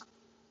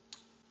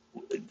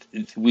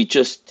we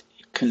just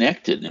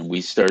connected, and we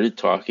started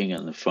talking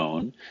on the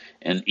phone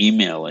and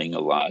emailing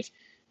a lot.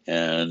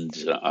 And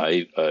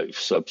I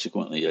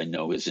subsequently, I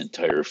know his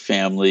entire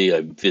family.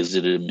 I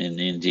visited him in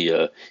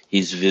India.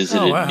 He's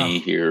visited me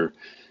here,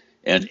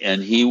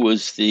 and he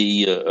was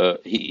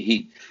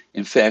he.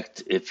 In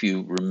fact, if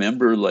you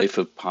remember Life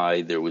of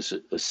Pi, there was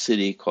a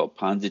city called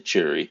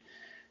Pondicherry,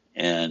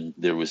 and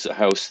there was a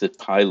house that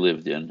Pi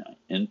lived in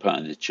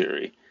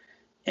Pondicherry,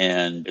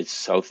 and it's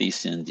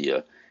Southeast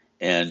India,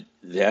 and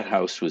that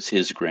house was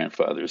his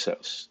grandfather's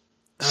house.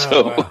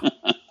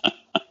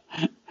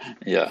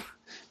 Yeah.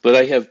 But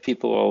I have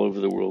people all over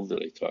the world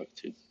that I talk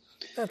to.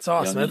 That's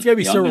awesome. That's gotta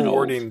be so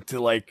rewarding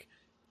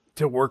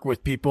to work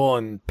with people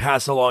and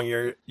pass along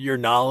your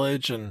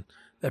knowledge, and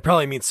that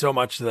probably means so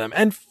much to them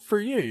and for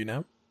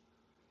you.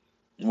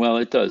 Well,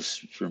 it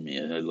does for me.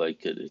 I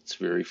like it. It's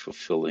very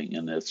fulfilling,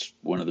 and that's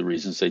one of the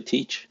reasons I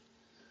teach.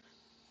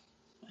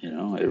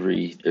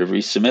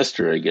 Every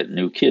semester I get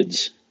new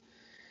kids.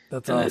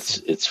 That's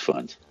awesome. It's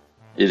fun.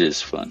 It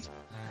is fun.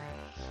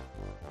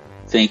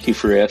 Thank you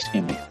for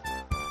asking me.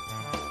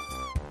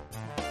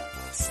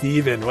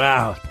 Steven,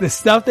 wow. The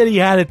stuff that he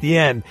had at the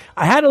end,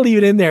 I had to leave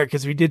it in there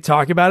because we did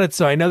talk about it.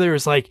 So I know there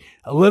was like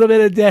a little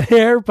bit of dead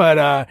air,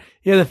 but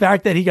the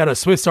fact that he got a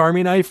Swiss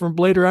Army knife from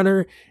Blade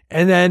Runner,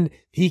 and then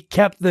he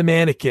kept the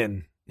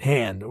mannequin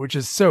hand, which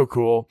is so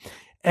cool.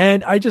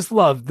 And I just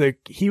love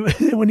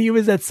when he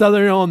was at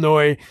Southern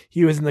Illinois,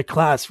 he was in the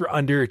class for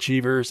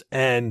underachievers,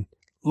 and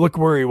look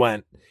where he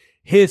went.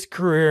 His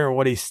career and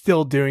what he's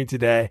still doing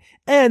today.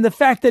 And the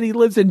fact that he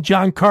lives in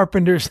John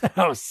Carpenter's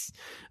house.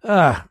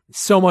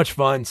 So much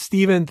fun.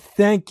 Steven,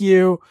 thank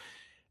you.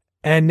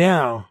 And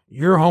now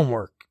your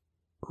homework,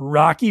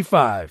 Rocky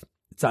 5.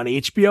 It's on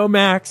HBO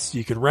Max.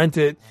 You can rent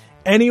it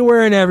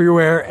anywhere and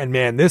everywhere. And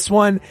man, this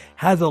one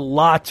has a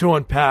lot to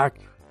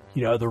unpack.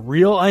 The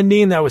real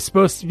ending that was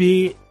supposed to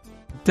be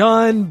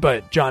done,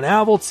 but John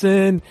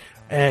Avildsen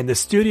And the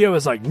studio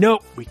is like,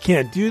 nope, we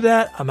can't do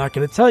that. I'm not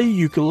going to tell you.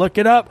 You can look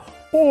it up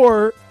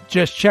or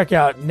just check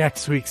out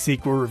next week's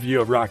sequel review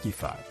of Rocky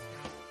V.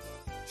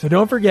 So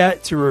don't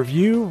forget to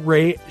review,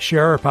 rate,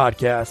 share our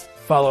podcast,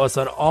 follow us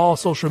on all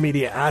social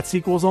media at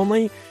Sequels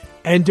Only,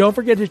 and don't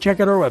forget to check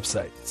out our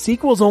website,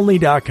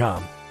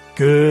 sequelsonly.com.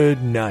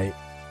 Good night.